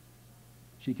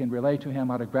 she can relate to him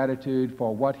out of gratitude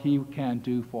for what he can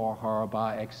do for her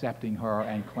by accepting her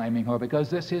and claiming her,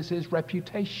 because this is his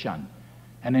reputation.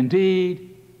 And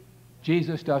indeed,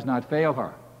 Jesus does not fail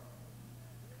her.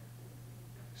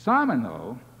 Simon,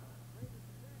 though,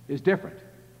 is different.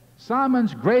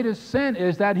 Simon's greatest sin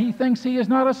is that he thinks he is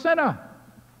not a sinner.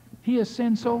 He has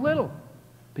sinned so little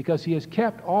because he has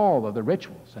kept all of the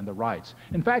rituals and the rites.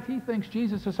 In fact, he thinks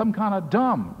Jesus is some kind of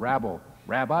dumb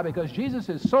rabbi because Jesus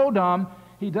is so dumb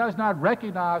he does not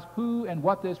recognize who and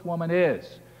what this woman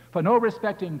is. For no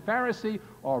respecting Pharisee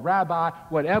or rabbi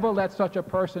would ever let such a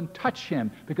person touch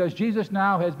him, because Jesus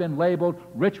now has been labeled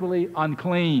ritually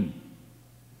unclean.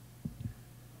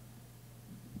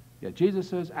 Yet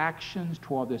Jesus' actions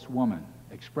toward this woman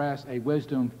express a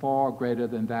wisdom far greater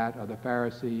than that of the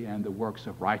Pharisee and the works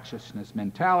of righteousness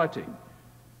mentality.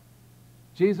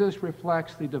 Jesus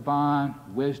reflects the divine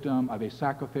wisdom of a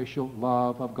sacrificial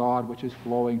love of God which is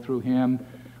flowing through him,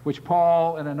 which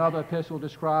Paul in another epistle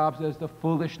describes as the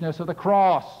foolishness of the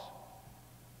cross.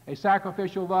 A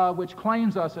sacrificial love which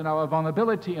claims us in our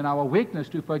vulnerability and our weakness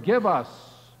to forgive us,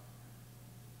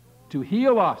 to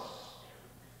heal us,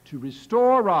 to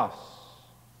restore us,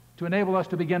 to enable us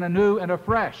to begin anew and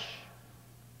afresh.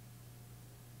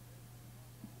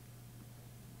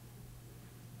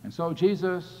 And so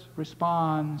Jesus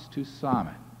responds to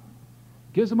Simon,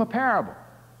 gives him a parable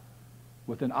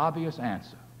with an obvious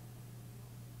answer.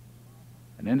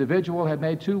 An individual had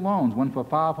made 2 loans, one for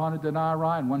 500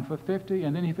 denarii and one for 50,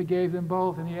 and then he forgave them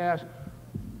both, and he asked,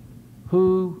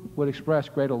 who would express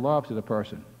greater love to the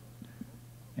person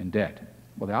in debt?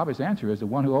 Well, the obvious answer is the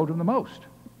one who owed him the most.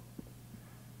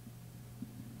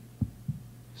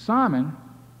 Simon,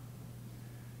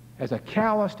 as a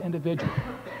calloused individual,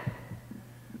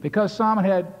 because Simon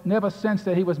had never sensed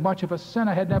that he was much of a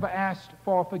sinner, had never asked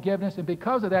for forgiveness, and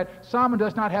because of that, Simon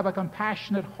does not have a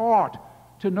compassionate heart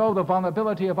to know the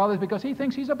vulnerability of others because he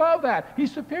thinks he's above that.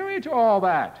 He's superior to all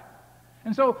that.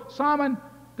 And so Simon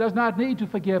does not need to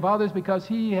forgive others because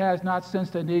he has not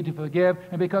sensed the need to forgive,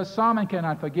 and because Simon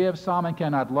cannot forgive, Simon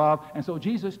cannot love, and so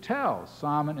Jesus tells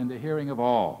Simon in the hearing of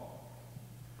all,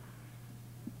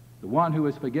 the one who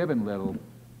is forgiven little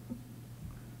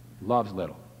loves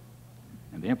little.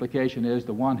 And the implication is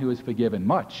the one who is forgiven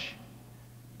much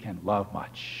can love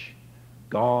much.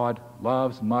 God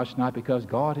loves much not because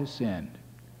God has sinned.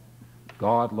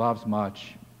 God loves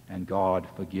much and God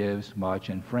forgives much.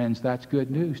 And friends, that's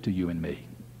good news to you and me.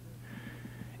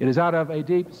 It is out of a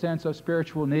deep sense of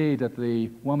spiritual need that the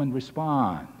woman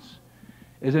responds.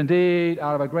 It is indeed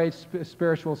out of a great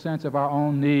spiritual sense of our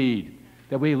own need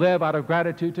that we live out of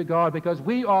gratitude to God, because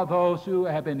we are those who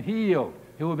have been healed,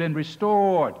 who have been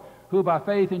restored, who by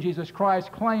faith in Jesus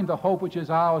Christ claim the hope which is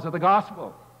ours of the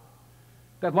gospel,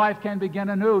 that life can begin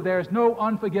anew. There is no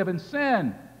unforgiven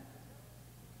sin.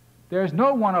 There is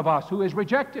no one of us who is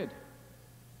rejected.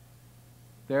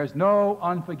 There is no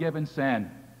unforgiven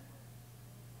sin.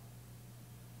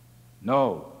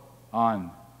 No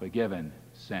unforgiven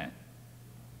sin.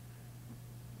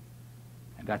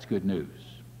 And that's good news.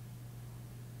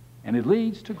 And it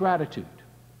leads to gratitude.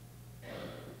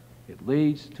 It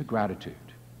leads to gratitude.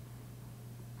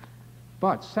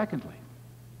 But secondly,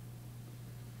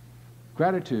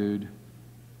 gratitude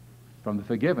from the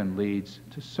forgiven leads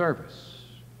to service.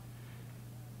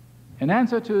 In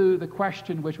answer to the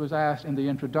question which was asked in the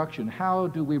introduction, how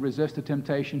do we resist the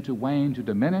temptation to wane, to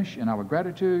diminish in our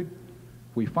gratitude?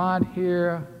 We find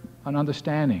here an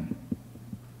understanding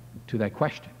to that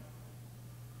question.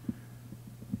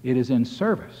 It is in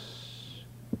service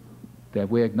that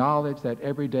we acknowledge that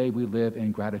every day we live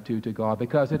in gratitude to God,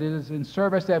 because it is in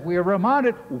service that we are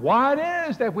reminded why it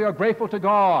is that we are grateful to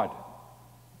God.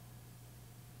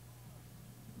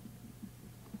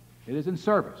 It is in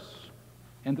service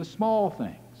in the small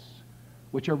things,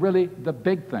 which are really the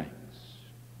big things.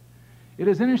 It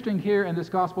is interesting here in this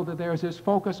gospel that there is this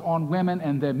focus on women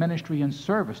and their ministry and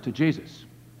service to Jesus.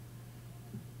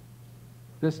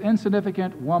 This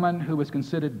insignificant woman who was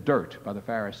considered dirt by the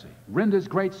Pharisee renders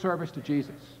great service to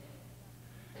Jesus.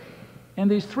 In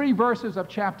these 3 verses of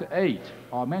chapter 8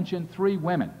 are mentioned 3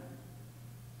 women,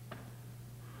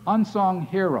 unsung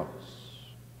heroes,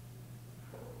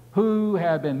 who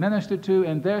have been ministered to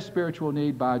in their spiritual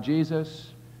need by Jesus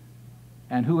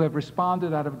and who have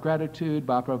responded out of gratitude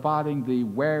by providing the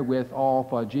wherewithal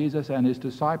for Jesus and his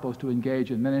disciples to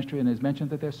engage in ministry. And it's mentioned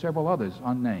that there are several others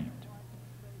unnamed.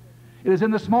 It is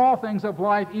in the small things of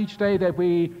life each day that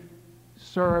we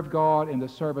serve God, in the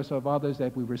service of others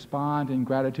that we respond in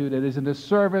gratitude. It is in the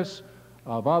service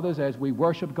of others as we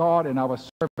worship God in our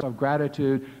service of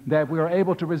gratitude that we are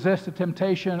able to resist the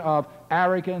temptation of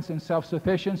arrogance and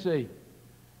self-sufficiency,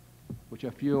 which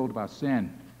are fueled by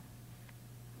sin.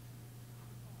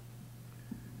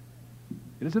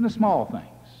 It is in the small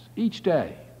things each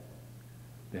day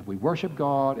that we worship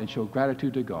God and show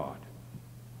gratitude to God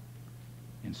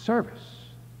in service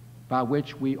by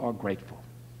which we are grateful.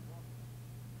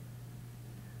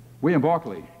 William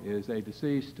Barclay is a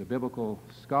deceased biblical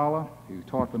scholar who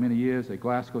taught for many years at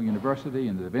Glasgow University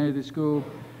in the Divinity School,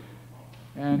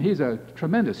 and he's a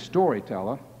tremendous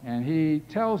storyteller, and he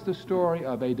tells the story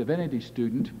of a divinity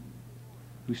student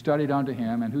who studied under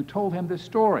him and who told him this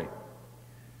story.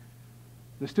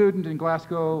 The student in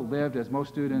Glasgow lived, as most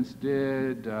students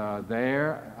did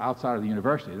there, outside of the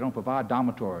university. They don't provide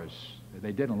dormitories.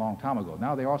 They did a long time ago.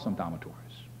 Now there are some dormitories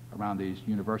around these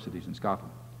universities in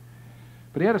Scotland.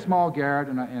 But he had a small garret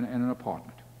in an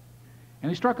apartment. And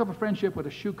he struck up a friendship with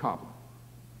a shoe cobbler.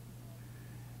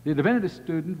 The divinity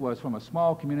student was from a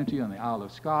small community on the Isle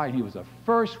of Skye. He was the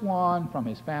first one from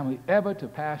his family ever to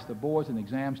pass the boards and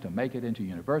exams to make it into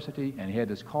university, and he had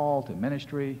this call to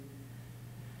ministry.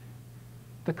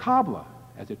 The cobbler,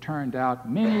 as it turned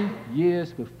out, many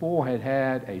years before had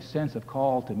had a sense of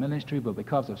call to ministry, but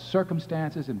because of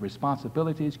circumstances and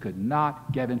responsibilities could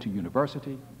not get into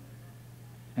university.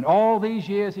 And all these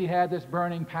years he had this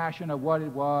burning passion of what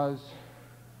it was,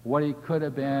 what he could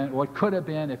have been, what could have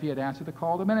been if he had answered the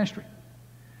call to ministry.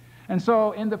 And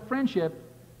so in the friendship,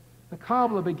 the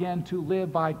cobbler began to live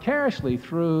vicariously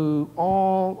through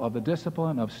all of the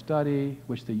discipline of study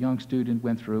which the young student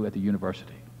went through at the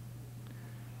university.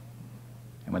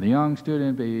 And when the young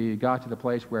student got to the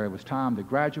place where it was time to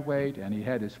graduate and he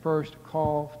had his first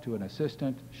call to an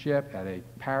assistantship at a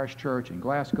parish church in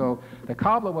Glasgow, the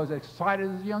cobbler was excited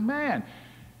as a young man.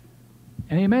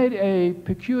 And he made a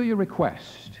peculiar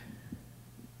request,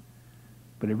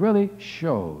 but it really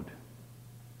showed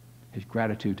his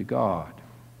gratitude to God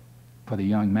for the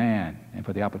young man and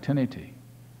for the opportunity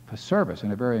for service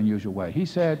in a very unusual way. He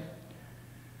said,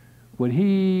 would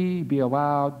he be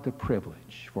allowed the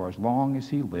privilege for as long as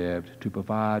he lived to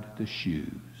provide the shoes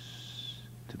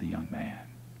to the young man?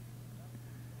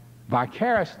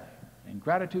 Vicariously, in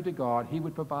gratitude to God, he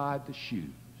would provide the shoes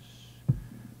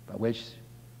by which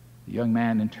the young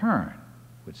man in turn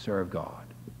would serve God.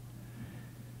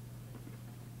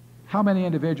 How many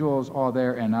individuals are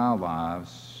there in our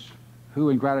lives who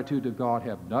in gratitude to God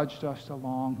have nudged us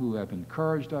along, who have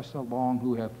encouraged us along,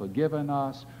 who have forgiven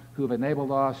us, who have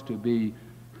enabled us to be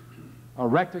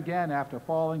erect again after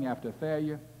falling, after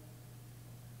failure?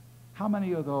 How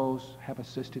many of those have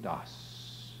assisted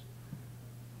us,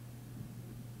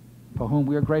 for whom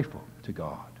we are grateful to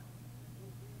God?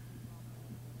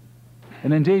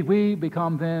 And indeed, we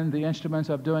become then the instruments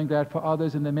of doing that for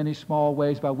others in the many small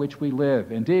ways by which we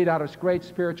live. Indeed, out of great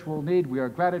spiritual need, we are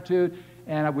gratitude,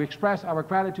 and we express our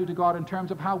gratitude to God in terms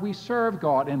of how we serve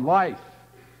God in life.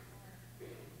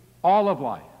 All of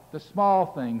life, the small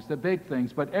things, the big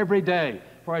things, but every day.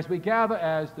 For as we gather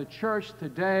as the church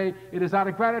today, it is out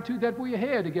of gratitude that we are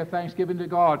here to give thanksgiving to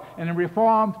God. And in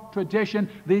Reformed tradition,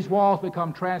 these walls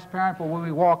become transparent, for when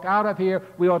we walk out of here,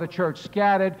 we are the church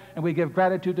scattered, and we give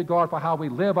gratitude to God for how we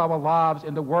live our lives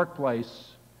in the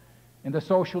workplace, in the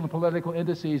social and political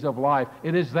indices of life.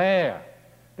 It is there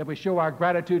that we show our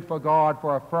gratitude for God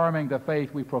for affirming the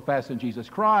faith we profess in Jesus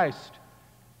Christ,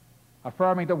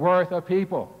 affirming the worth of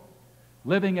people,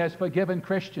 living as forgiven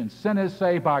Christians, sinners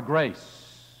saved by grace,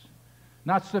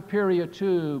 not superior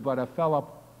to, but a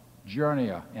fellow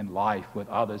journeyer in life with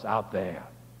others out there,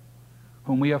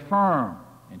 whom we affirm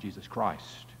in Jesus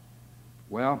Christ.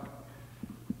 Well,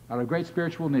 out of great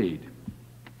spiritual need,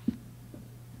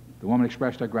 the woman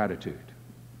expressed her gratitude.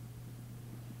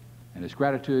 And this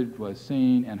gratitude was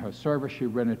seen in her service she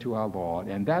rendered to our Lord,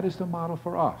 and that is the model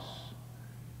for us,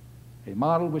 a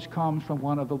model which comes from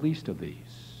one of the least of these.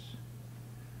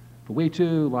 For we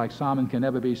too, like Simon, can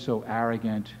never be so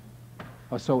arrogant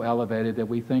or so elevated that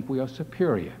we think we are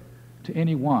superior to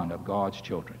any one of God's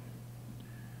children.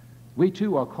 We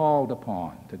too are called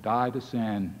upon to die to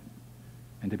sin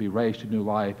and to be raised to new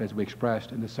life as we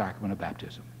expressed in the sacrament of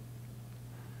baptism.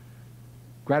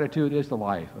 Gratitude is the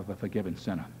life of a forgiven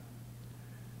sinner,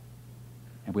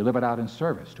 and we live it out in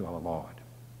service to our Lord.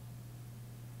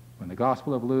 When the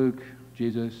Gospel of Luke,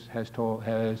 Jesus has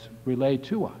relayed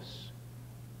to us,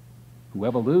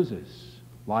 whoever loses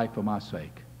life for my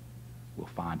sake will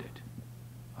find it.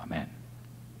 Amen.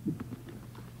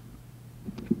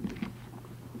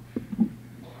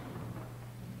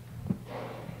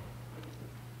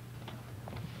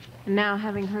 Now,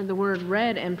 having heard the word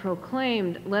read and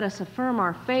proclaimed, let us affirm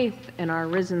our faith in our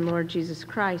risen Lord Jesus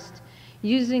Christ,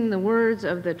 using the words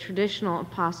of the traditional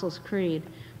Apostles' Creed.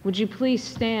 Would you please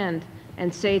stand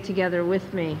and say together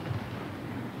with me,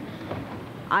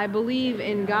 I believe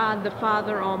in God the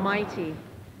Father Almighty,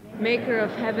 maker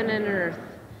of heaven and earth,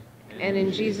 and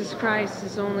in Jesus Christ,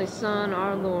 his only Son,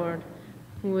 our Lord,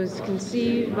 who was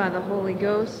conceived by the Holy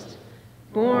Ghost,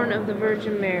 born of the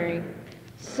Virgin Mary,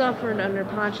 suffered under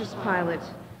Pontius Pilate,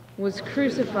 was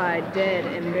crucified, dead,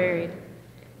 and buried.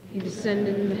 He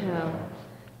descended into hell.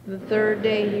 The third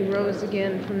day he rose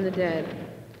again from the dead.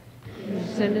 He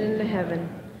descended into heaven,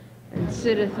 and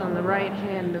sitteth on the right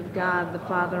hand of God the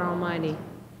Father Almighty.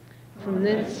 From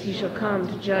thence he shall come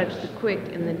to judge the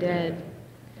quick and the dead.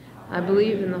 I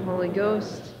believe in the Holy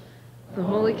Ghost, the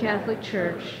Holy Catholic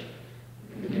Church,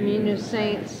 the communion of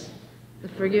saints, the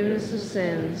forgiveness of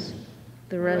sins,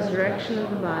 the resurrection of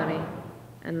the body,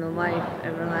 and the life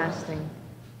everlasting.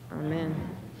 Amen.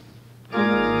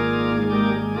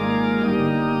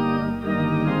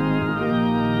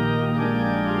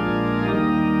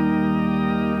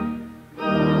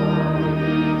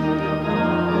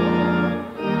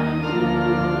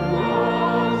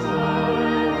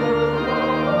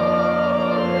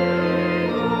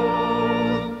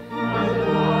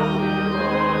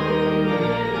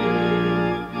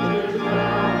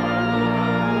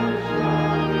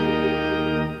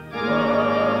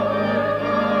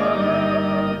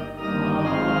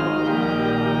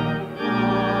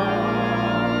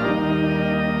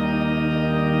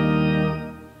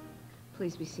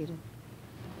 Please be seated.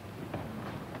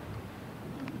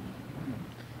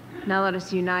 Now let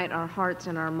us unite our hearts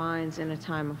and our minds in a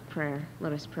time of prayer.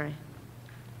 Let us pray.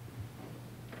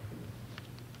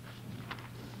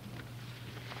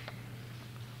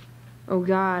 O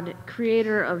God,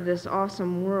 creator of this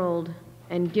awesome world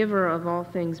and giver of all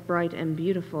things bright and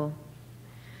beautiful,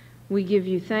 we give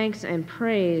you thanks and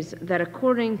praise that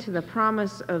according to the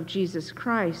promise of Jesus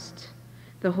Christ,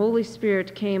 the Holy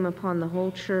Spirit came upon the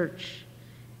whole church,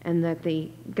 and that the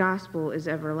gospel is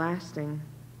everlasting,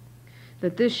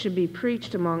 that this should be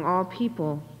preached among all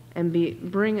people and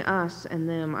bring us and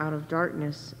them out of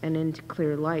darkness and into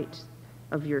clear light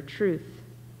of your truth.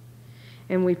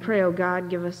 And we pray, O God,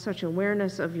 give us such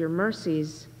awareness of your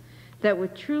mercies that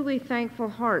with truly thankful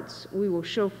hearts we will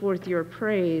show forth your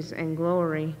praise and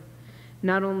glory,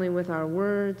 not only with our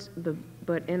words,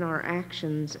 but in our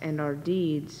actions and our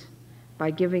deeds,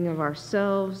 by giving of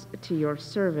ourselves to your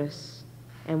service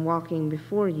and walking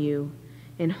before you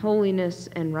in holiness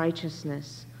and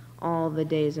righteousness all the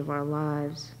days of our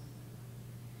lives.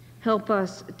 Help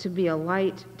us to be a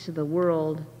light to the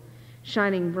world,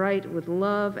 shining bright with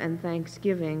love and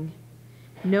thanksgiving,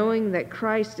 knowing that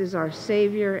Christ is our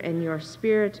Savior and your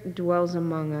Spirit dwells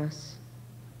among us.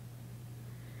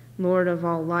 Lord of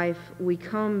all life, we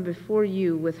come before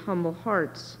you with humble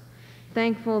hearts,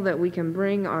 thankful that we can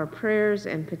bring our prayers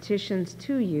and petitions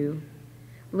to you,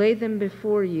 lay them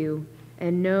before you,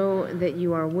 and know that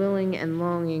you are willing and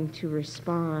longing to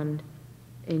respond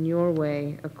in your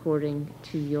way according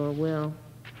to your will.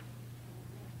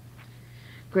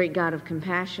 Great God of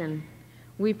compassion,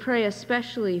 we pray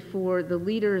especially for the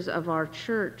leaders of our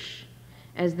church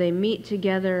as they meet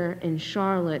together in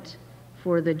Charlotte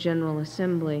for the General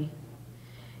Assembly.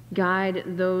 Guide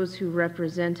those who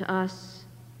represent us,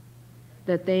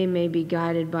 that they may be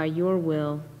guided by your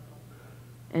will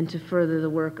and to further the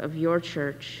work of your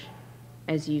church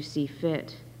as you see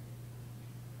fit.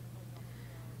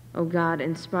 O God,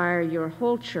 inspire your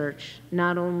whole church,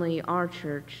 not only our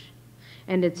church,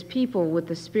 and its people with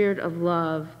the spirit of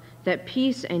love, that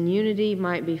peace and unity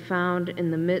might be found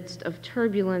in the midst of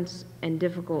turbulence and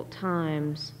difficult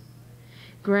times.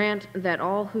 Grant that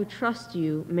all who trust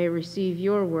you may receive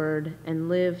your word and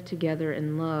live together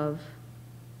in love.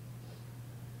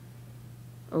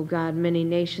 O God, many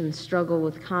nations struggle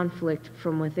with conflict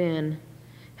from within.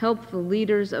 Help the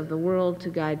leaders of the world to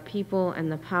guide people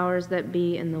and the powers that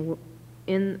be in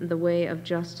the way of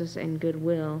justice and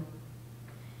goodwill.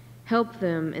 Help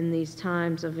them in these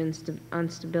times of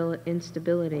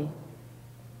instability.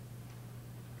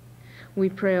 We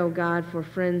pray, O God, for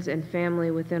friends and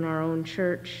family within our own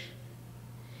church.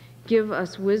 Give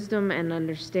us wisdom and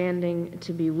understanding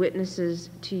to be witnesses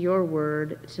to your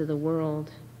word to the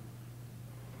world.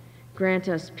 Grant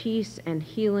us peace and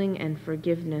healing and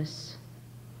forgiveness.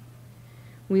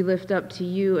 We lift up to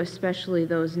you especially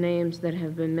those names that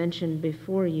have been mentioned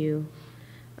before you,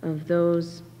 of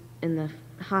those in the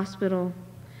hospital,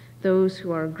 those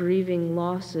who are grieving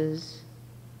losses,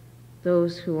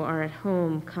 those who are at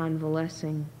home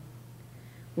convalescing.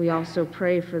 We also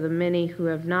pray for the many who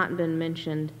have not been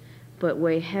mentioned but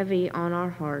weigh heavy on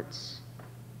our hearts.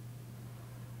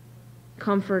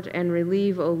 Comfort and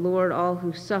relieve, O Lord, all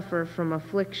who suffer from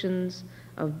afflictions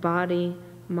of body,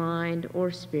 mind, or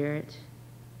spirit.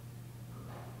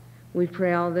 We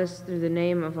pray all this through the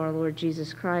name of our Lord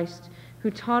Jesus Christ, who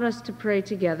taught us to pray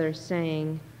together,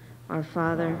 saying, Our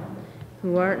Father,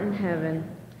 who art in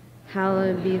heaven,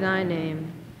 hallowed be thy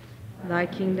name. Thy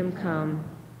kingdom come,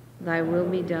 thy will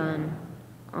be done,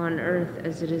 on earth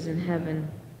as it is in heaven.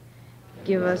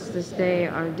 Give us this day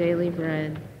our daily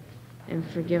bread, and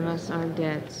forgive us our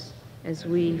debts, as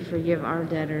we forgive our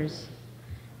debtors.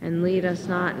 And lead us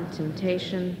not into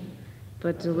temptation,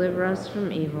 but deliver us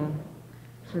from evil.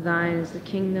 For thine is the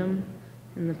kingdom,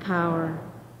 and the power,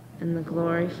 and the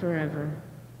glory forever.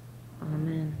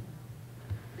 Amen.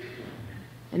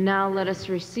 And now let us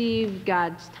receive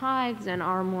God's tithes and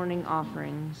our morning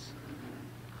offerings.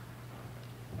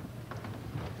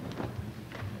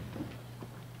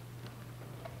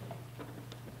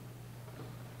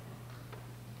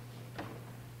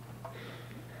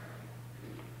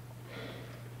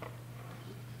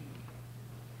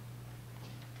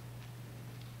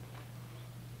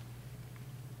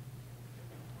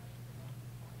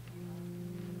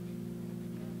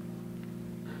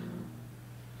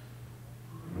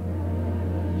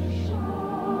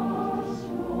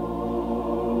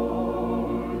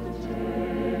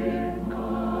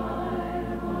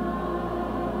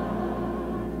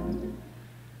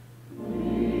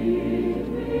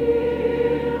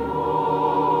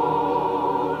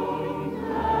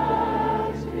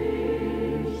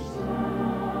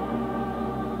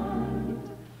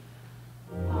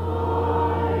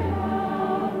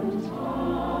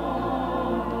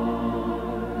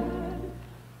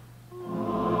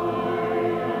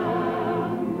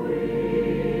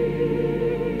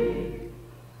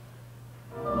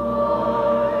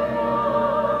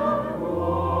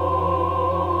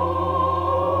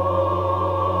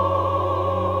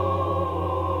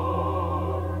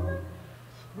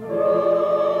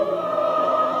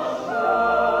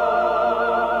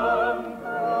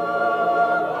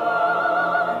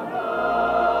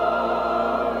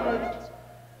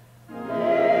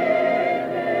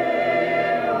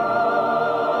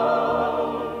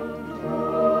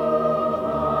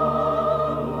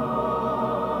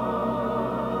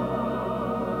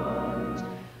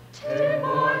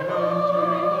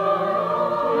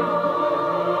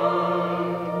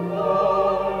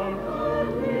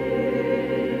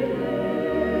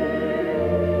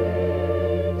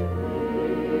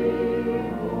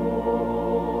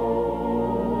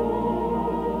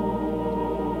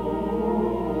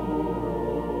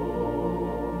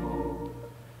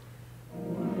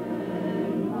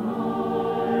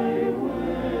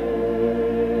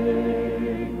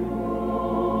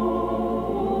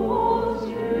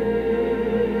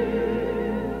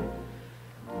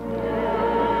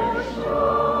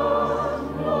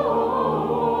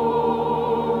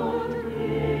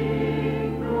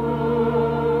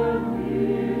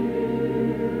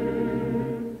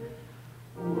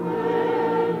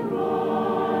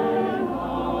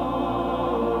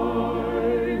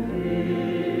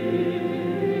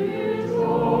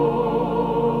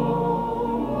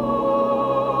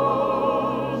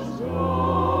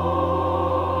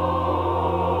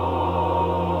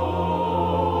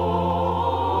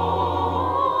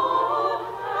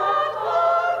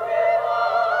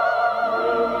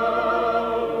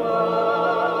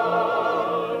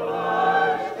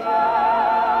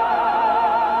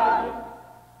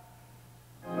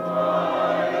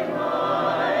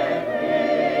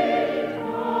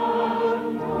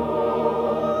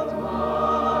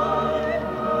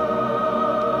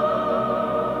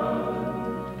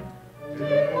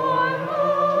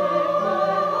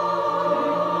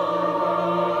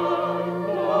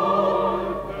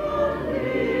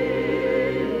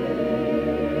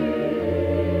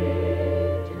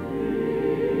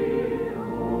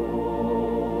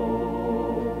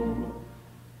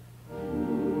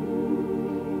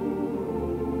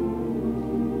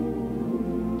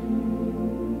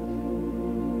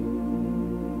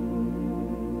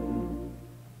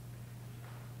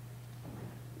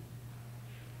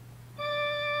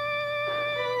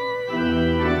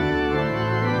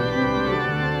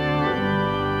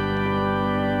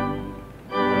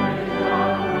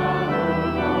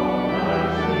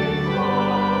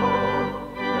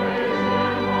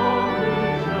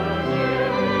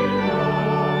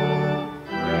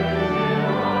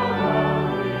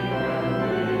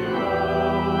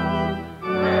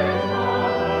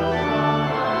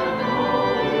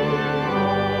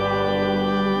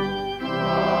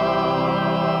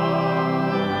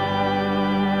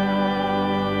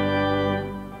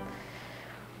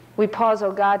 We pause,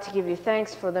 O God, to give you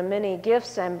thanks for the many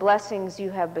gifts and blessings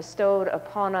you have bestowed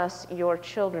upon us, your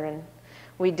children.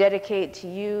 We dedicate to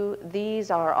you these,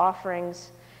 our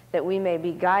offerings, that we may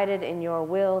be guided in your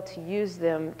will to use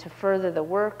them to further the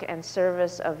work and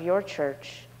service of your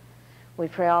church. We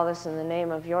pray all this in the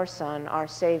name of your Son, our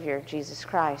Savior, Jesus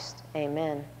Christ.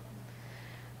 Amen.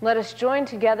 Let us join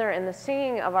together in the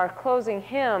singing of our closing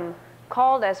hymn,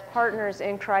 Called as Partners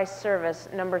in Christ's Service,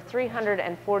 number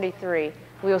 343.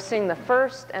 We will sing the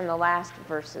first and the last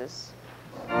verses.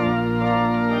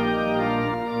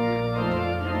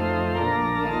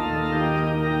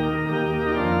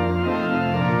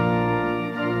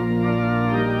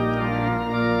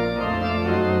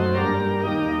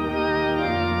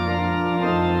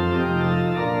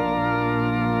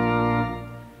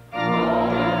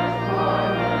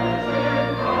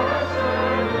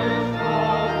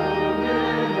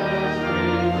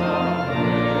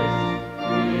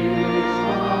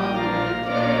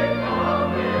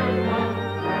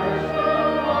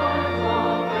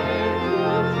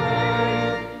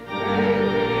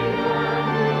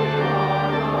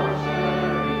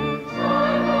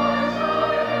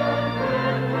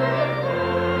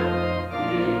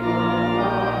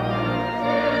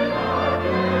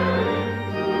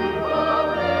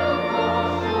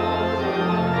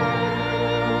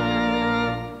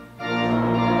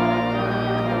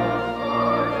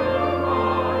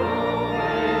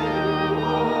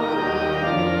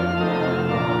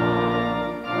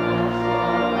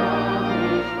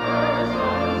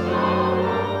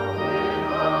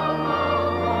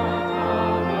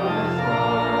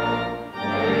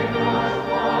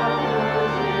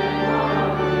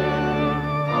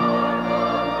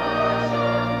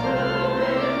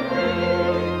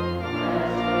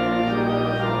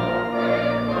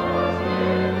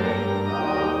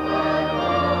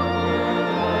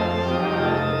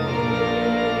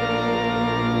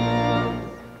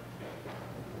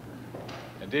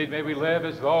 Indeed, may we live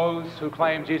as those who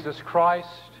claim Jesus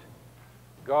Christ,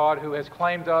 God who has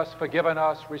claimed us, forgiven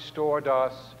us, restored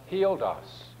us, healed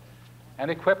us,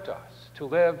 and equipped us to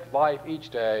live life each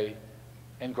day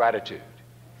in gratitude.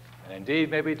 And indeed,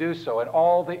 may we do so in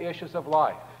all the issues of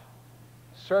life,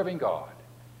 serving God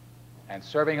and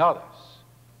serving others,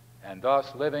 and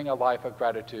thus living a life of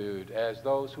gratitude as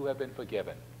those who have been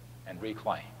forgiven and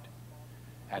reclaimed.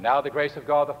 And now the grace of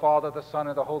God the Father, the Son,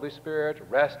 and the Holy Spirit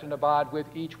rest and abide with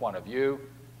each one of you,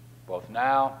 both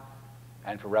now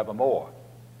and forevermore.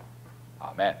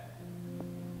 Amen.